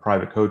in the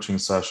private coaching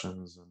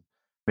sessions and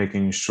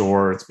making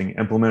sure it's being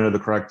implemented the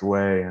correct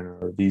way, and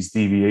are these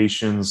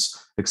deviations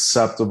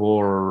acceptable,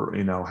 or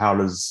how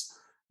does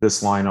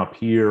this line up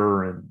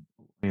here? And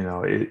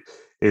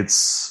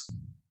it's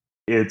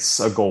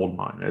a gold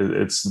mine.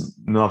 It's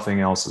nothing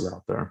else is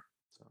out there.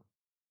 So.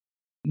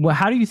 Well,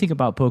 how do you think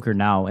about poker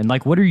now, and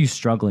what are you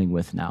struggling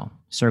with now?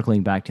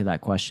 circling back to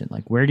that question,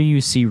 like where do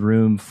you see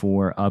room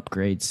for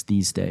upgrades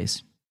these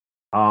days?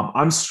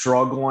 I'm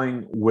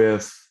struggling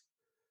with,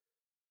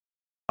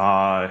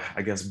 I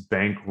guess,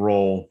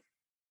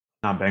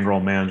 not bankroll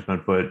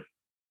management, but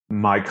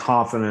my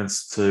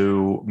confidence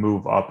to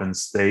move up in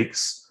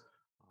stakes.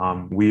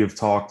 We have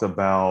talked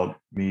about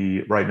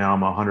me right now.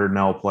 I'm a 100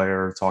 NL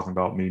player, talking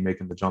about me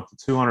making the jump to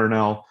 200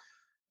 NL.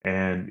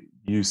 And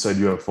you said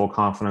you have full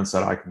confidence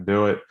that I can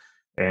do it.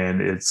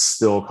 And it's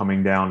still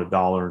coming down to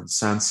dollar and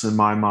cents in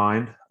my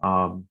mind.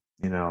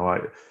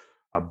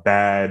 A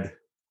bad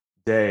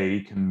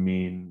day can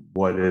mean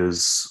what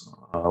is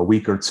a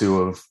week or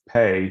two of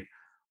pay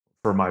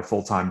for my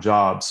full-time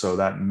job. So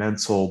that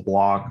mental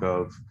block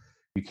of,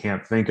 you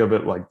can't think of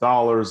it like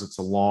dollars. It's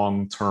a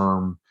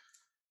long-term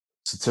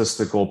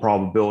statistical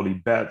probability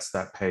bets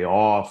that pay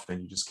off,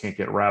 and you just can't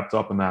get wrapped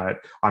up in that.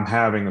 I'm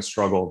having a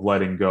struggle of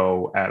letting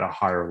go at a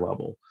higher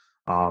level.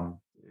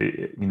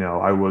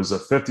 I was a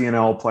 50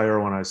 NL player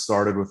when I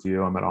started with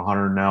you. I'm at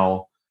 100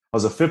 NL. I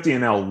was a 50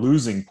 NL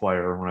losing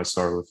player when I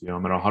started with you.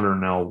 I'm at 100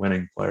 NL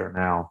winning player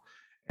now.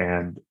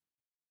 And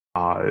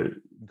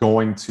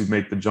going to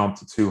make the jump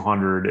to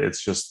 200,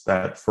 it's just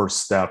that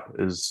first step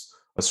is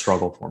a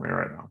struggle for me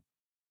right now.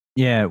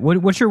 Yeah.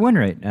 What's your win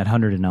rate at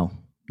 100 NL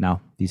now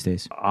these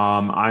days?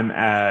 I'm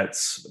at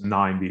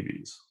 9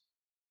 BBs.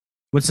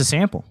 What's the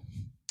sample?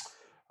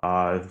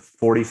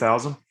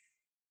 40,000.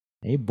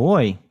 Hey,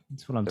 boy.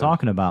 That's what I'm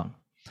talking about.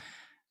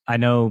 I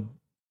know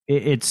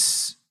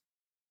it's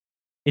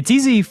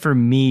easy for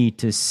me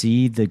to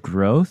see the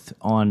growth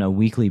on a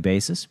weekly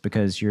basis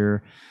because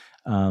you're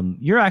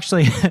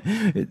actually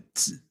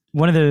it's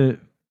one of the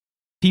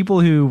people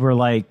who were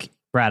like,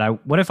 Brad,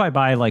 what if I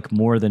buy like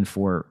more than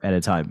 4 at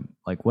a time?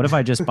 Like, what if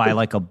I just buy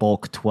like a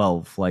bulk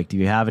 12? Like, do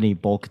you have any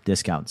bulk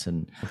discounts?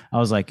 And I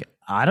was like,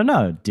 I don't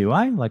know. Do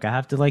I? Like, I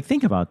have to like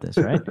think about this,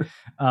 right?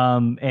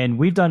 And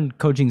we've done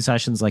coaching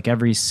sessions like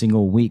every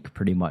single week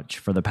pretty much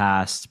for the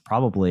past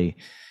probably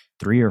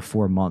 3 or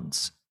 4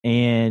 months.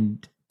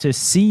 And to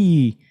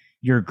see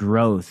your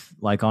growth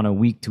like on a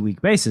week to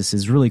week basis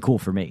is really cool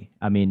for me.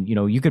 I mean,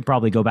 you could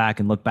probably go back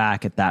and look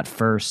back at that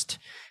first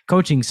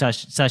coaching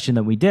session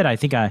that we did. I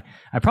think I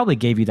probably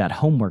gave you that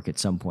homework at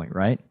some point,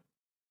 right?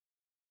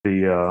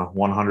 The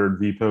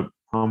 100 VPIP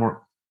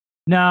homework?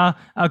 No.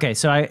 Okay.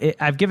 So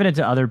I've given it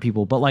to other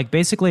people, but like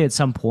basically at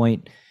some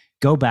point,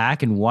 go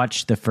back and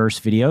watch the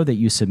first video that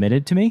you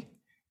submitted to me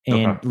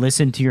and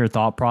listen to your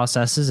thought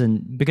processes.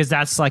 And because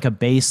that's like a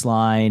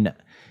baseline,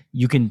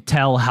 you can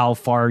tell how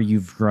far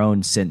you've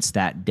grown since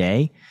that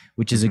day,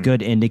 which is a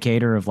good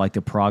indicator of like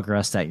the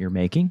progress that you're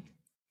making.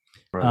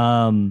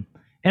 Right.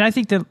 And I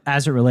think that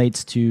as it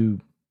relates to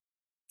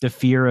the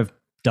fear of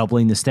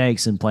doubling the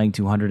stakes and playing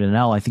 200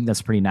 NL, I think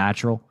that's pretty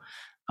natural.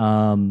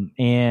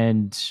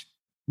 And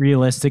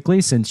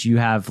realistically, since you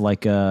have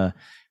like a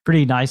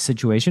pretty nice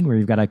situation where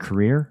you've got a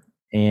career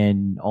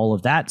and all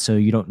of that, so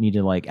you don't need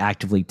to like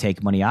actively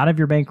take money out of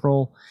your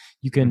bankroll.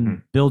 You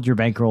can build your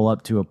bankroll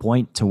up to a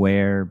point to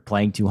where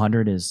playing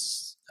 200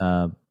 is,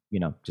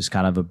 just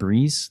kind of a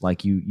breeze.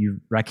 Like you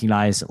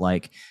recognize that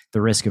like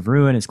the risk of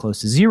ruin is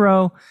close to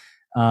zero.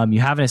 You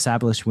have an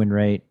established win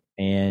rate,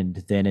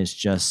 and then it's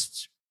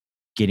just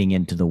getting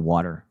into the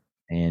water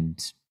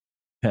and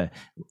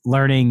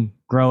learning,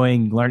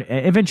 growing,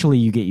 eventually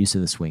you get used to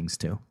the swings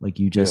too. Like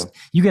you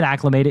get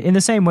acclimated in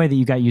the same way that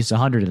you got used to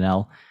 100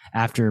 NL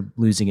after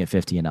losing at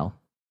 50 NL.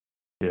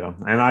 Yeah.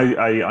 And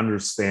I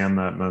understand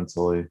that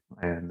mentally,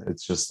 and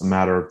it's just a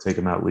matter of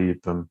taking that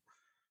leap and,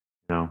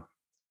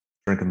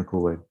 drinking the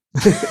Kool-Aid.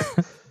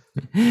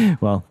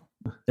 Well,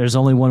 there's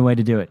only one way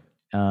to do it.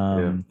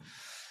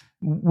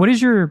 What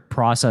is your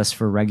process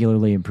for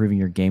regularly improving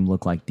your game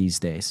look like these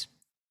days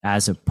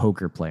as a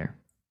poker player?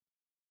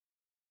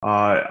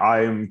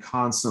 I am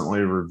constantly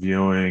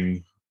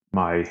reviewing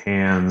my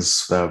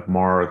hands that I've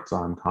marked.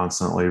 I'm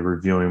constantly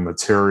reviewing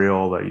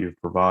material that you've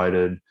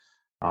provided.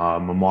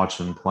 I'm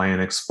watching Play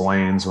and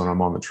Explains when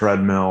I'm on the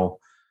treadmill.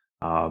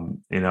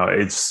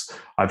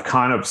 I've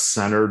kind of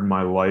centered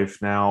my life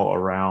now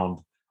around,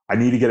 I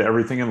need to get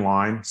everything in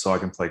line so I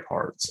can play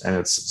cards. And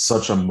it's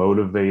such a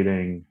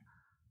motivating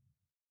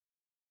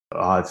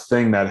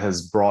thing that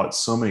has brought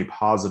so many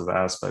positive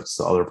aspects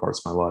to other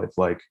parts of my life.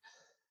 Like,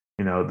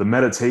 the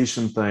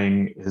meditation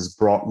thing has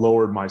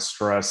lowered my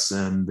stress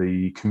in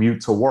the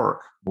commute to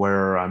work,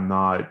 where I'm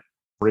not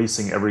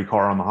racing every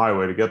car on the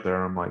highway to get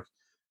there. I'm like,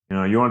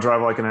 you want to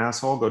drive like an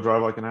asshole? Go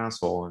drive like an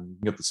asshole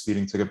and get the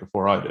speeding ticket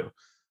before I do.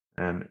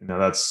 And,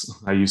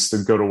 I used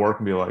to go to work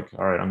and be like,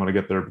 all right, I'm going to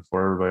get there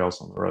before everybody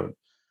else on the road.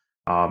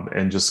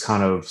 And just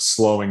kind of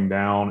slowing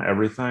down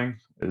everything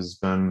has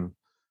been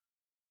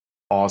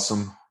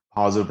awesome,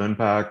 positive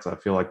impact. I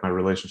feel like my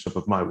relationship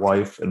with my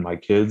wife and my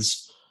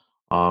kids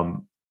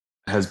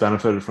has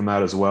benefited from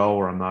that as well,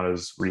 where I'm not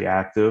as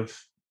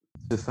reactive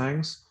to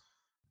things.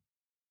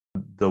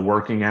 The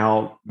working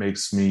out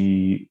makes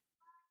me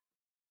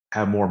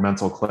have more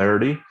mental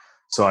clarity.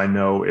 So I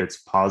know it's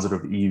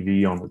positive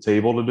EV on the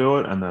table to do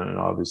it. And then it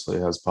obviously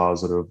has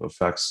positive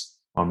effects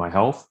on my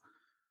health.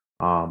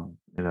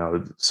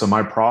 So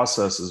my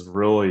process is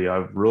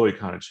I've really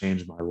kind of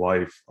changed my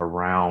life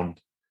around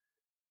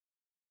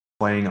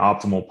playing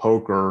optimal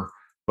poker,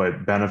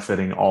 but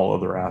benefiting all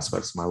other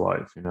aspects of my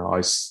life.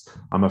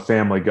 I'm a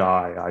family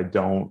guy. I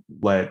don't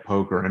let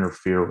poker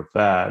interfere with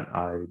that.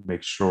 I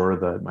make sure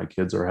that my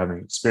kids are having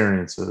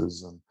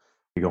experiences, and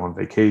we go on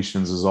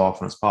vacations as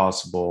often as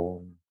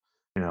possible.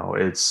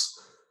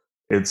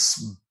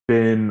 It's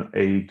been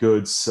a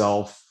good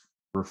self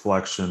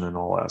reflection in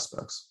all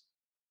aspects.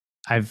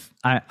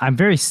 I'm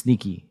very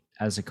sneaky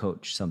as a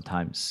coach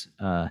sometimes.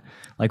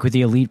 Like with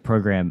the elite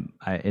program,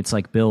 it's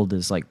like build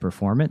is like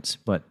performance,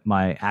 but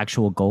my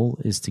actual goal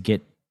is to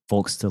get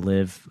folks to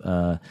live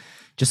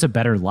just a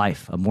better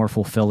life, a more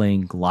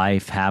fulfilling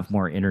life, have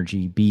more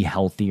energy, be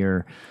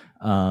healthier,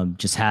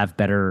 just have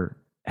better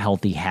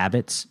healthy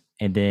habits.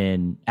 And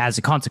then as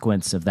a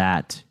consequence of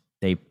that,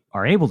 they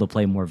are able to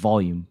play more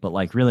volume. But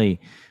like really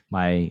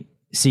my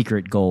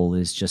secret goal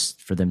is just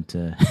for them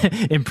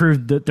to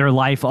improve their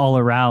life all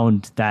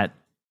around. That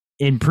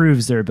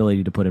improves their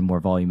ability to put in more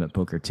volume at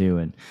poker too.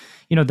 And,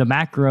 the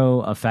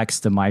macro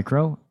affects the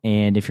micro.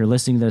 And if you're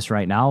listening to this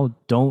right now,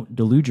 don't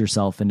delude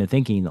yourself into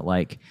thinking that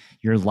like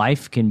your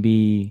life can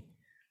be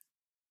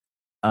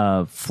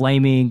a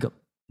flaming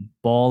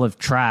ball of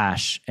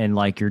trash and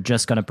like you're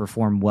just going to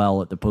perform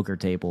well at the poker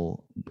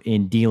table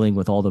in dealing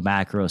with all the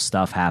macro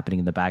stuff happening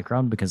in the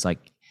background, because like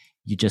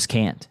you just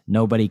can't.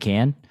 Nobody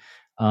can.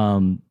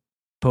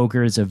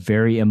 Poker is a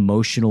very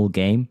emotional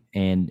game,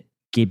 and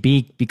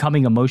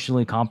becoming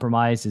emotionally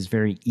compromised is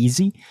very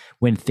easy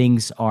when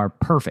things are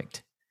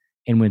perfect.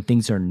 And when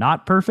things are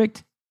not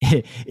perfect,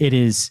 it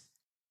is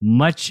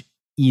much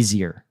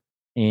easier.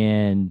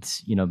 And,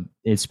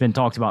 it's been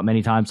talked about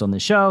many times on the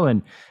show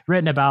and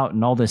written about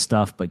and all this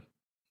stuff, but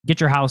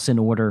get your house in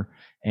order,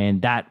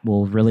 and that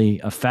will really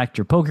affect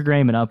your poker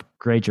game and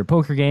upgrade your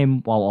poker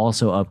game while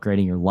also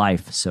upgrading your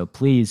life. So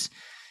please,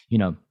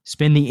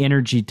 spend the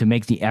energy to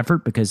make the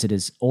effort, because it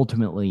is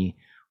ultimately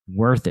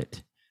worth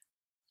it.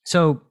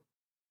 So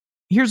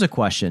here's a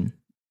question.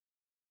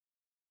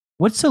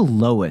 What's the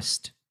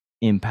lowest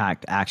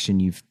impact action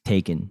you've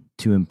taken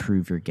to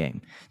improve your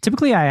game?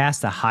 Typically, I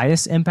ask the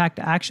highest impact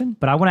action,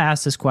 but I want to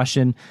ask this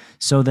question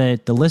so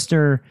that the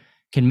listener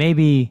can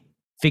maybe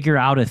figure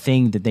out a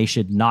thing that they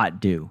should not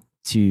do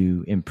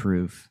to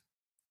improve.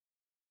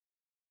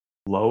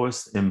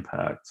 Lowest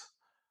impact.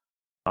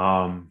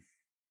 Tough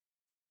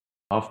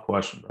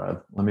question, Brad.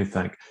 Let me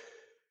think.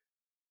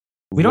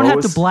 We don't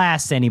have to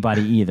blast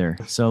anybody either.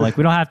 So like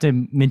we don't have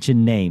to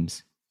mention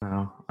names.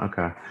 Oh,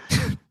 okay.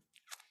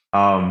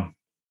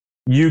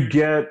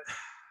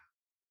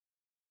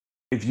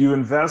 If you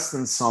invest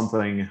in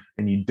something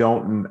and you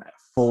don't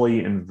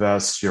fully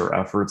invest your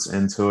efforts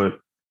into it,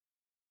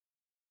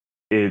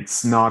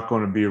 it's not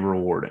going to be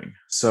rewarding.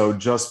 So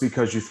just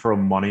because you throw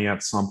money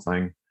at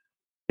something,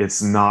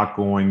 it's not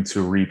going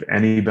to reap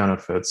any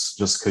benefits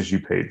just because you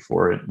paid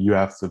for it. You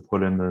have to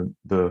put in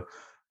the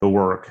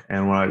work.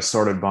 And when I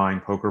started buying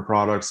poker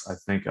products, I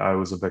think I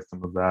was a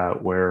victim of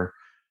that, where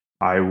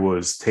I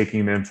was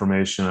taking the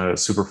information at a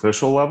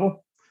superficial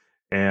level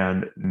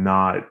and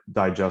not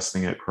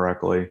digesting it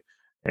correctly.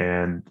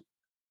 And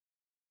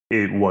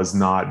it was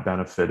not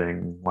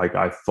benefiting like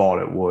I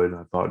thought it would.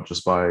 I thought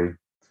just by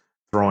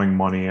throwing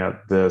money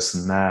at this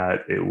and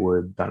that, it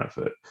would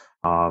benefit.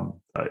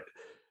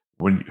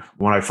 When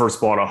I first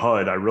bought a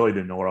HUD, I really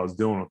didn't know what I was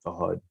doing with the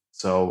HUD.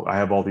 So I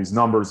have all these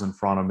numbers in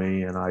front of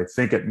me, and I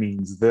think it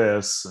means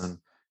this. And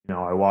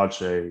I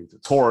watch a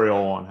tutorial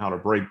on how to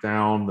break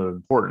down the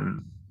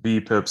important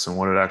VPIPs and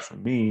what it actually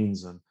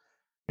means. And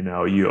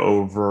you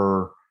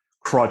over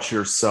crutch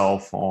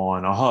yourself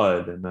on a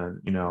HUD, and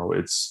then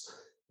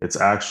it's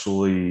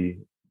actually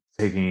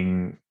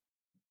doing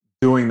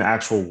the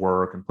actual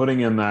work and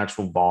putting in the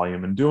actual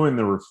volume and doing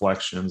the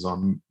reflections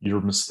on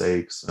your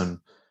mistakes, and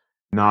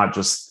not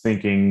just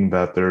thinking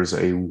that there's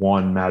a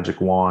one magic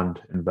wand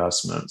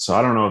investment. So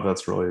I don't know if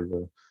that's really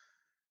the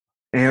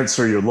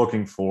answer you're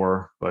looking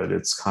for, but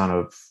it's kind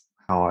of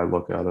how I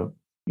look at it.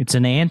 It's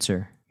an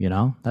answer,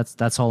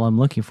 that's all I'm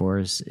looking for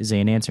is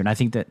an answer. And I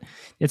think that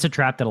it's a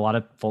trap that a lot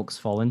of folks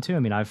fall into. I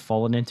mean, I've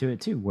fallen into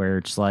it too, where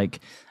it's like,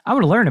 I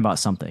want to learn about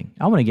something.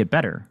 I want to get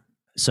better.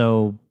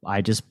 So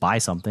I just buy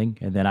something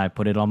and then I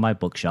put it on my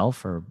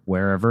bookshelf or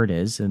wherever it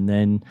is. And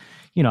then,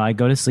 I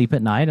go to sleep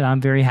at night and I'm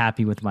very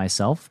happy with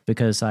myself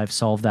because I've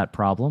solved that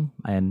problem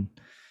and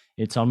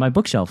it's on my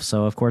bookshelf.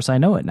 So of course I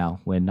know it now,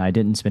 when I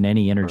didn't spend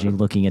any energy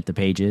looking at the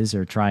pages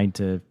or trying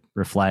to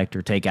reflect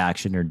or take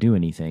action or do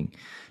anything.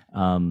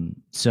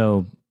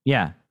 So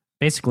yeah,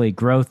 basically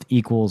growth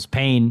equals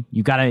pain.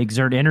 You got to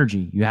exert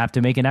energy. You have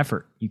to make an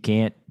effort. You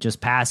can't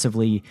just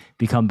passively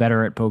become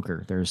better at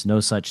poker. There's no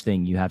such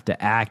thing. You have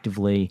to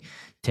actively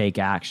take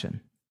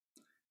action.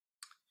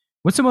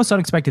 What's the most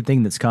unexpected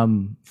thing that's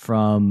come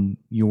from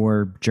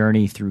your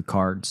journey through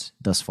cards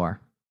thus far?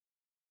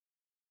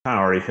 Kind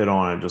of already hit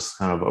on it, just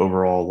kind of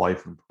overall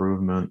life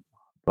improvement.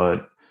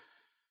 But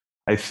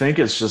I think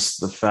it's just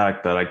the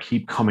fact that I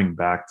keep coming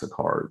back to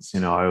cards.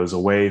 I was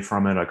away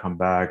from it, I come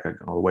back, I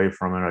go away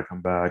from it, I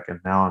come back, and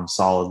now I'm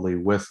solidly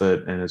with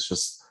it. And it's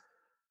just,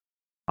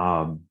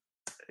 um,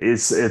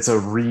 it's a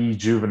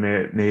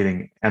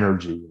rejuvenating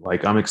energy.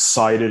 Like I'm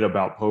excited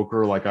about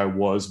poker like I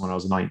was when I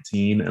was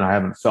 19, and I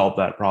haven't felt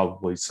that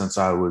probably since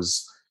I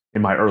was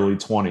in my early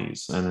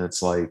 20s. And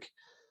it's like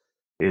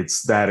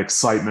it's that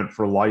excitement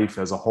for life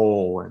as a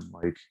whole, and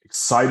like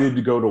excited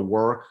to go to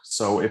work.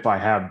 So if I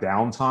have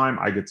downtime,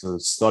 I get to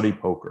study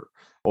poker,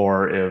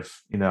 or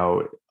if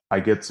I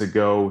get to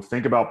go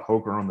think about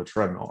poker on the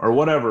treadmill or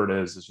whatever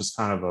it is. It's just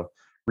kind of a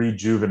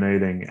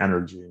rejuvenating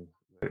energy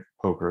that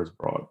poker has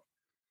brought.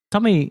 Tell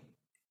me,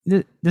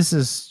 this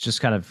is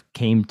just kind of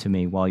came to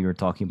me while you were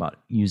talking about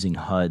using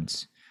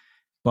HUDs,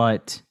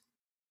 but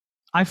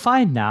I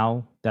find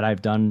now that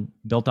I've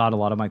built out a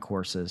lot of my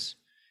courses,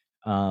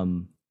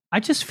 I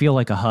just feel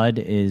like a HUD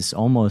is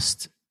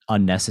almost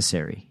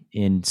unnecessary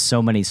in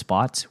so many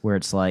spots where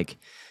it's like,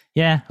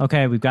 yeah,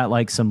 okay, we've got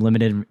like some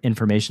limited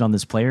information on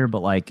this player,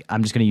 but like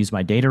I'm just going to use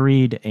my data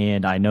read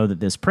and I know that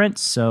this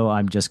prints, so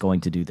I'm just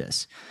going to do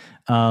this.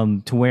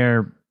 To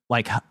where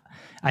like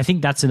I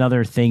think that's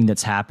another thing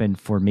that's happened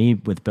for me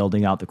with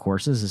building out the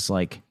courses is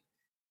like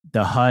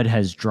the HUD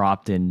has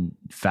dropped in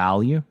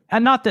value.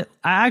 And not that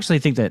I actually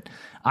think that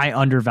I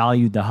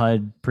undervalued the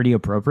HUD pretty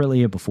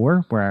appropriately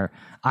before, where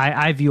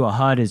I view a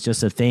HUD as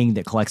just a thing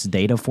that collects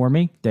data for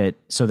me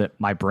so that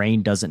my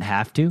brain doesn't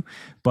have to,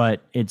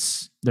 but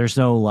there's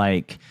no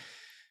like,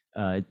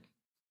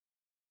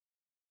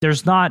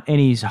 there's not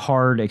any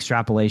hard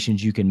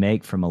extrapolations you can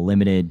make from a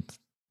limited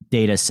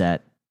data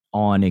set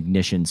on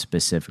Ignition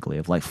specifically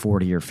of like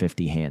 40 or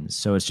 50 hands.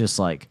 So it's just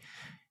like,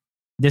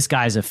 this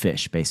guy's a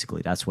fish,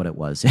 basically. That's what it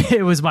was.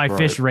 It was my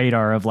fish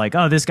radar of like,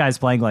 oh, this guy's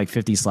playing like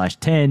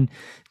 50/10.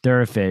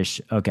 They're a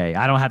fish. Okay,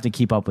 I don't have to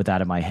keep up with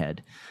that in my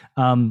head.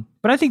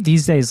 But I think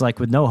these days, like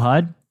with no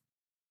HUD,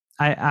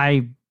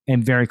 I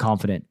am very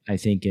confident, I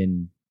think,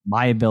 in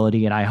my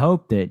ability. And I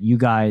hope that you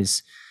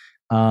guys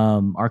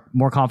are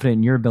more confident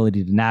in your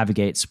ability to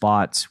navigate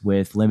spots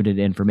with limited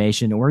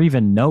information or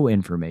even no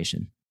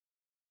information.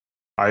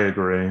 I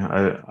agree.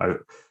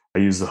 I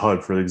use the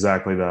HUD for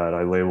exactly that.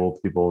 I label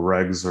people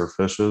regs or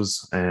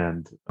fishes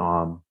and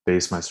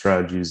base my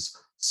strategies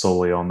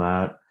solely on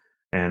that.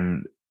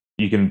 And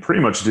you can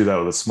pretty much do that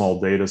with a small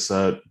data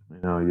set.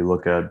 You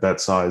look at bet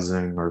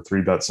sizing or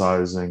 3-bet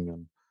sizing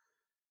and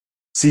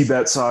C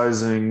bet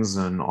sizings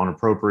and on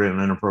appropriate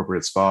and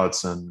inappropriate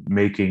spots, and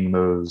making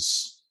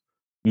those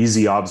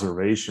easy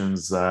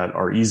observations that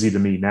are easy to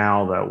me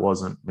now that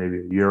wasn't maybe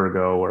a year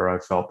ago, where I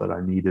felt that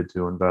I needed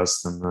to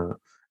invest in the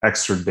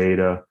extra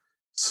data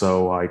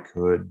so I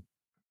could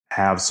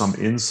have some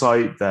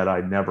insight that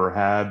I never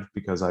had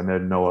because I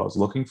didn't know what I was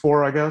looking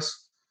for, I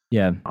guess.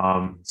 Yeah.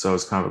 So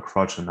it's kind of a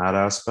crutch in that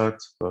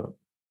aspect. But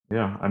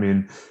yeah, I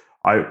mean,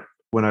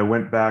 when I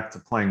went back to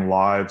playing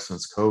live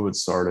since COVID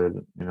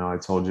started, I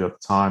told you at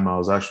the time I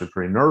was actually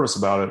pretty nervous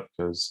about it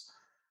because,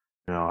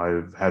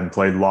 I hadn't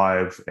played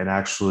live and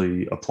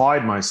actually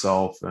applied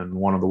myself. And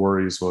one of the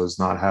worries was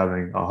not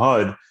having a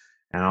HUD.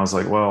 And I was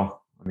like,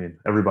 well, I mean,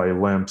 everybody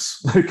limps.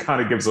 It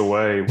kind of gives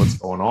away what's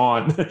going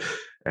on.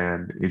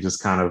 And you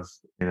just kind of,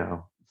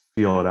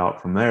 feel it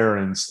out from there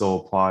and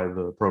still apply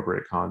the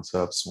appropriate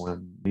concepts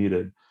when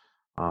needed.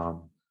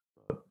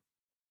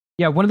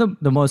 Yeah, one of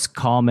the most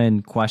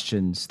common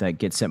questions that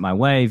gets sent my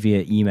way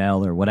via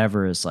email or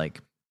whatever is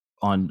like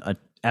on an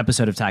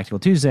episode of Tactical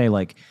Tuesday,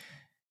 like,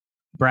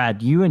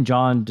 Brad, you and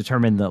John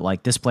determined that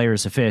like this player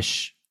is a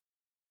fish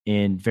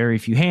in very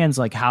few hands.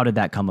 Like, how did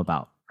that come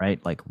about?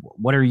 Right? Like,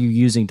 what are you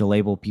using to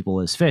label people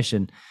as fish?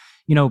 And,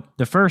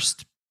 the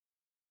first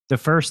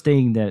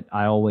thing that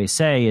I always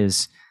say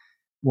is,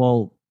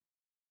 well,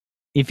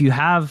 if you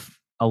have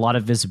a lot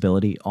of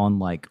visibility on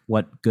like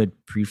what good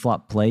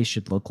pre-flop play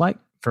should look like,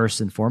 first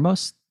and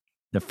foremost,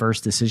 the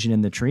first decision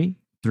in the tree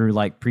through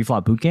like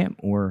pre-flop bootcamp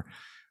or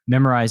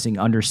memorizing,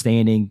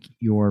 understanding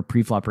your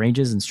pre-flop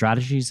ranges and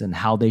strategies and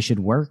how they should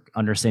work,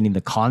 understanding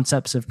the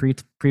concepts of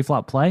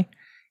pre-flop play,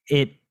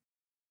 it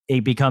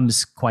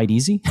becomes quite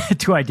easy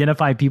to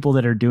identify people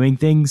that are doing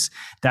things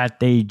that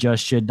they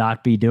just should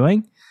not be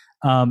doing.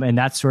 And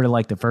that's sort of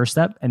like the first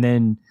step. And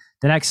then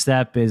the next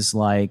step is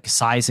like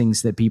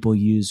sizings that people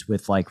use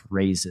with like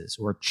raises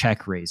or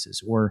check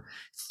raises or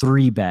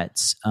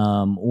 3-bets,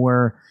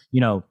 or,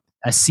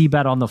 a C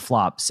bet on the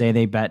flop. Say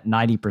they bet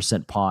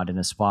 90% pod in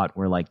a spot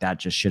where like that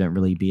just shouldn't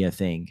really be a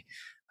thing.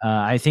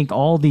 I think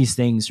all these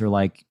things are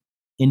like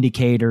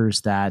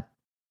indicators that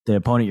the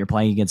opponent you're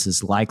playing against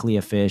is likely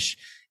a fish.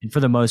 And for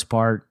the most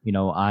part,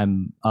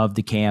 I'm of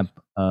the camp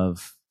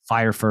of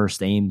fire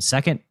first, aim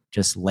second,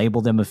 just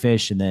label them a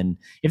fish. And then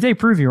if they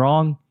prove you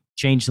wrong,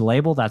 change the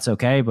label. That's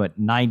okay. But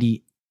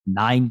 99%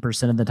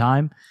 of the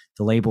time,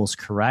 the label is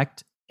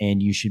correct.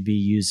 And you should be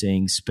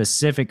using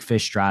specific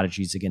fish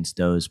strategies against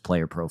those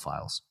player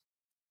profiles.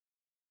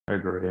 I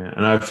agree.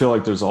 And I feel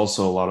like there's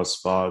also a lot of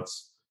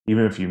spots,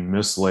 even if you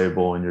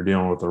mislabel and you're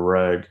dealing with a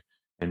reg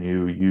and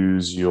you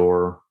use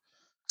your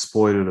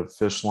exploitative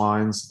fish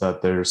lines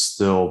that there's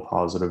still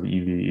positive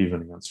EV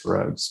even against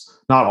regs.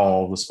 Not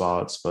all of the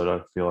spots, but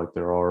I feel like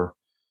there are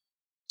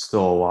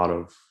still a lot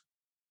of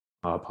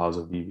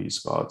positive EV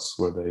spots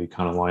where they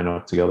kind of line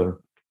up together.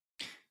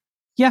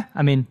 Yeah,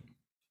 I mean,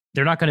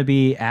 they're not going to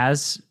be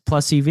as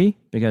plus EV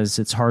because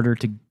it's harder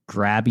to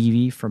grab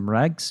EV from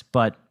regs,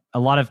 but a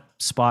lot of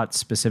spots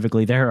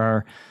specifically,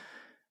 there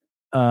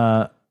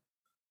are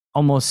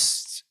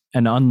almost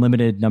an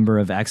unlimited number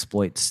of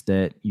exploits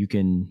that you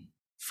can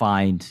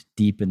find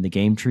deep in the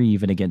game tree,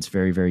 even against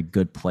very, very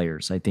good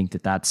players. I think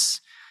that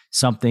that's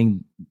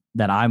something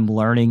that I'm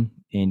learning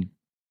and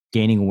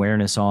gaining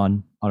awareness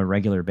on a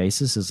regular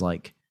basis, is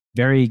like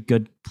very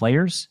good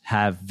players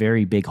have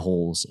very big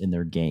holes in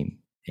their game.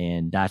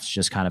 And that's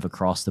just kind of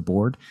across the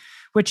board,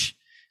 which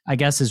I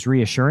guess is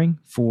reassuring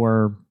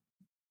for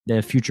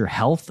the future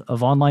health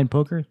of online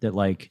poker, that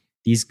like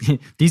these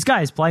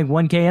guys playing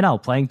 1K&L,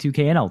 playing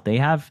 2K&L, they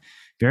have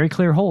very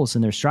clear holes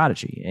in their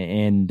strategy.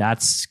 And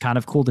that's kind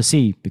of cool to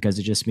see, because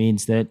it just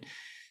means that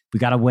we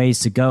got a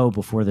ways to go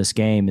before this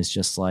game is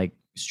just like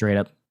straight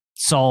up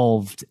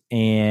solved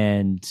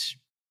and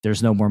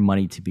there's no more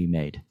money to be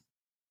made.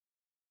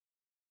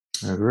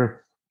 I agree.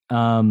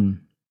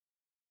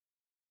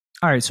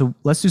 All right, so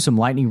let's do some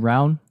lightning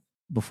round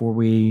before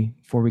we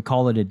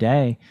call it a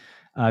day.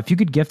 If you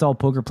could gift all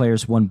poker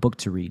players one book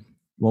to read,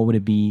 what would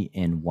it be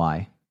and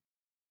why?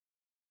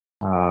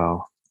 I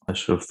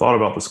should have thought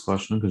about this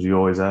question because you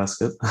always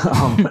ask it.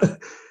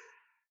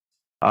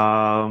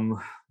 I've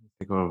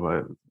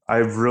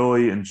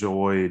really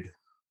enjoyed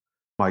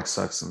Mike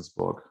Sexton's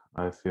book.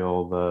 I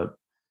feel that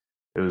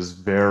it was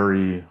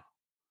very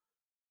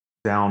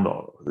down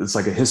to, it's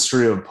like a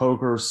history of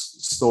poker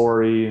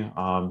story.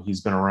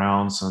 He's been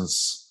around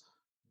since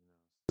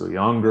he was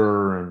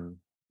younger and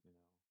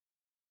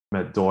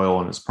met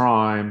Doyle in his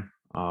prime.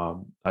 I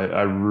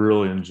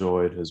really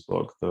enjoyed his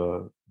book,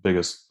 Not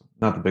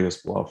the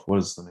Biggest Bluff. What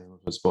is the name of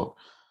his book?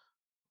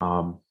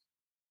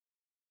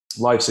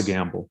 Life's a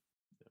Gamble.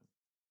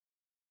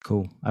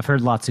 Cool. I've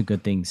heard lots of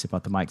good things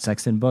about the Mike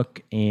Sexton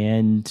book,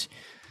 and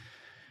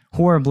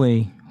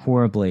horribly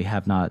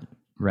have not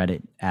read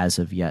it as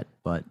of yet,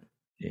 but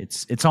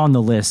it's on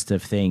the list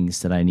of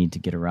things that I need to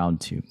get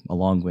around to,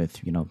 along with,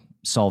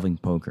 solving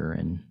poker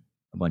and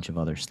a bunch of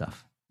other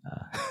stuff.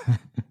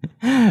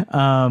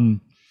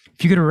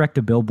 If you could erect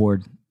a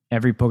billboard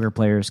every poker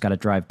player's got to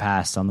drive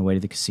past on the way to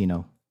the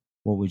casino,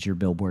 what would your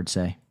billboard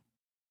say?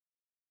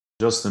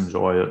 Just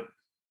enjoy it.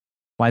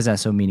 Why is that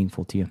so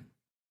meaningful to you?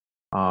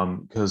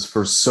 Because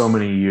for so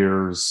many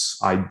years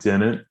I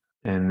didn't,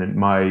 and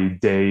my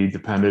day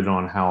depended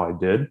on how I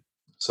did.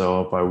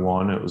 So if I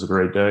won, it was a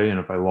great day, and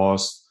if I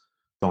lost,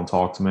 don't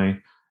talk to me.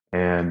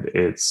 And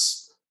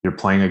you're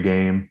playing a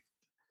game.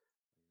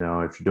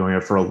 If you're doing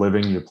it for a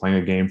living, you're playing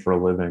a game for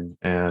a living,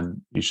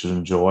 and you should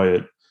enjoy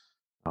it.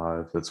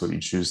 If that's what you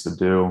choose to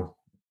do,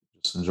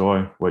 just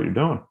enjoy what you're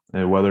doing.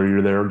 And whether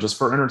you're there just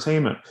for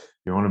entertainment,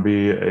 you want to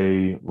be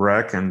a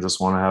wreck and just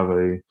want to have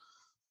a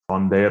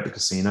fun day at the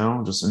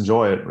casino, just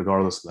enjoy it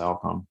regardless of the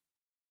outcome.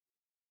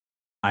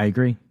 I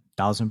agree.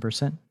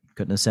 1,000%.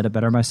 Couldn't have said it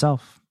better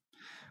myself.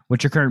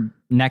 What's your current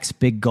next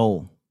big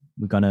goal?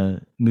 We're going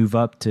to move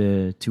up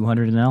to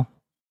 200 and L?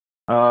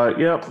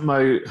 Yep.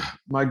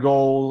 My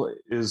goal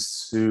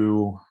is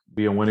to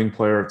be a winning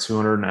player at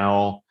 200 and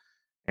L,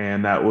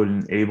 and that would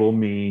enable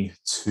me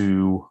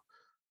to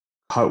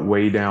cut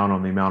way down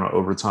on the amount of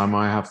overtime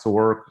I have to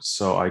work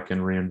so I can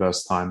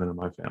reinvest time into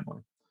my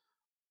family.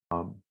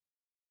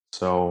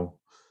 So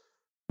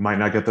might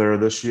not get there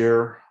this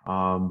year,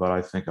 but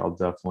I think I'll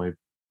definitely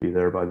be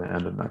there by the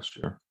end of next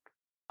year.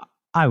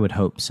 I would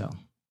hope so.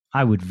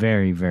 I would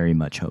very, very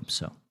much hope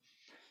so.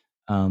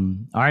 All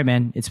right,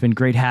 man. It's been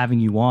great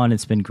having you on.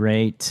 It's been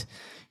great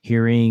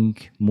hearing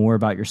more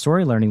about your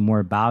story, learning more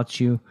about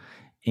you.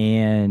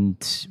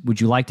 And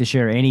would you like to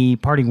share any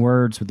parting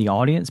words with the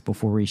audience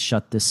before we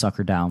shut this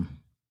sucker down?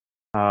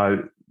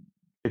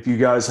 If you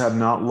guys have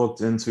not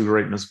looked into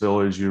Greatness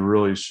Village, you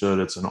really should.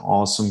 It's an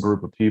awesome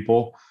group of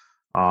people.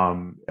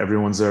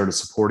 Everyone's there to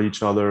support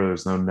each other.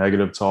 There's no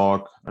negative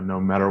talk, and no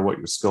matter what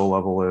your skill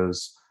level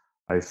is.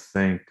 I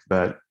think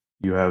that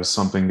you have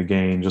something to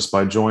gain just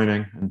by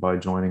joining, and by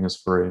joining is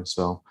free.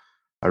 So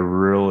I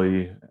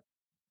really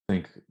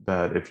think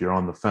that if you're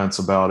on the fence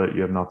about it,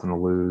 you have nothing to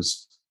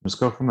lose. Just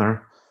go from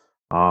there.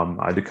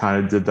 I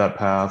kind of did that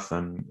path,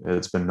 and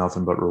it's been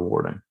nothing but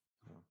rewarding.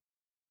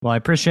 Well, I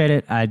appreciate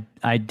it.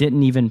 I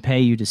didn't even pay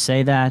you to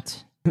say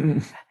that.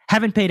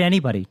 Haven't paid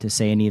anybody to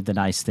say any of the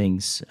nice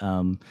things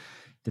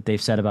that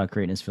they've said about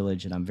Greatness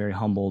Village, and I'm very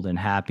humbled and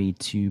happy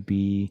to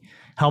be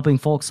helping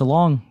folks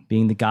along,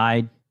 being the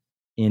guide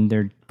in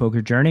their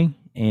poker journey.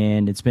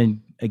 And it's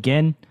been,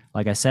 again,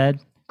 like I said,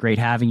 great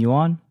having you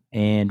on,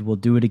 and we'll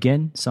do it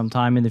again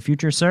sometime in the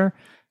future, sir.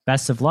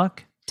 Best of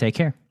luck. Take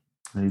care.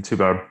 You too,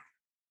 Bob.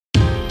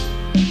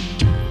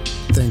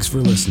 Thanks for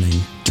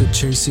listening to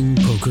Chasing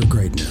Poker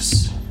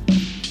Greatness.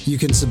 You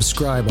can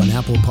subscribe on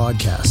Apple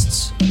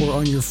Podcasts or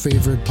on your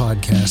favorite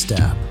podcast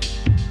app.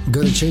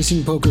 Go to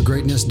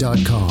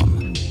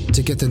chasingpokergreatness.com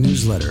to get the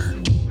newsletter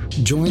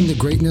Join the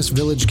Greatness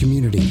Village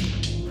community,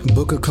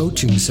 book a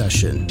coaching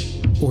session,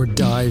 or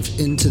dive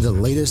into the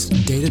latest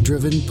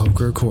data-driven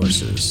poker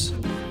courses.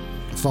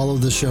 Follow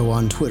the show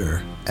on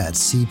Twitter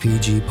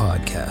 @CPG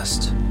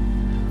Podcast.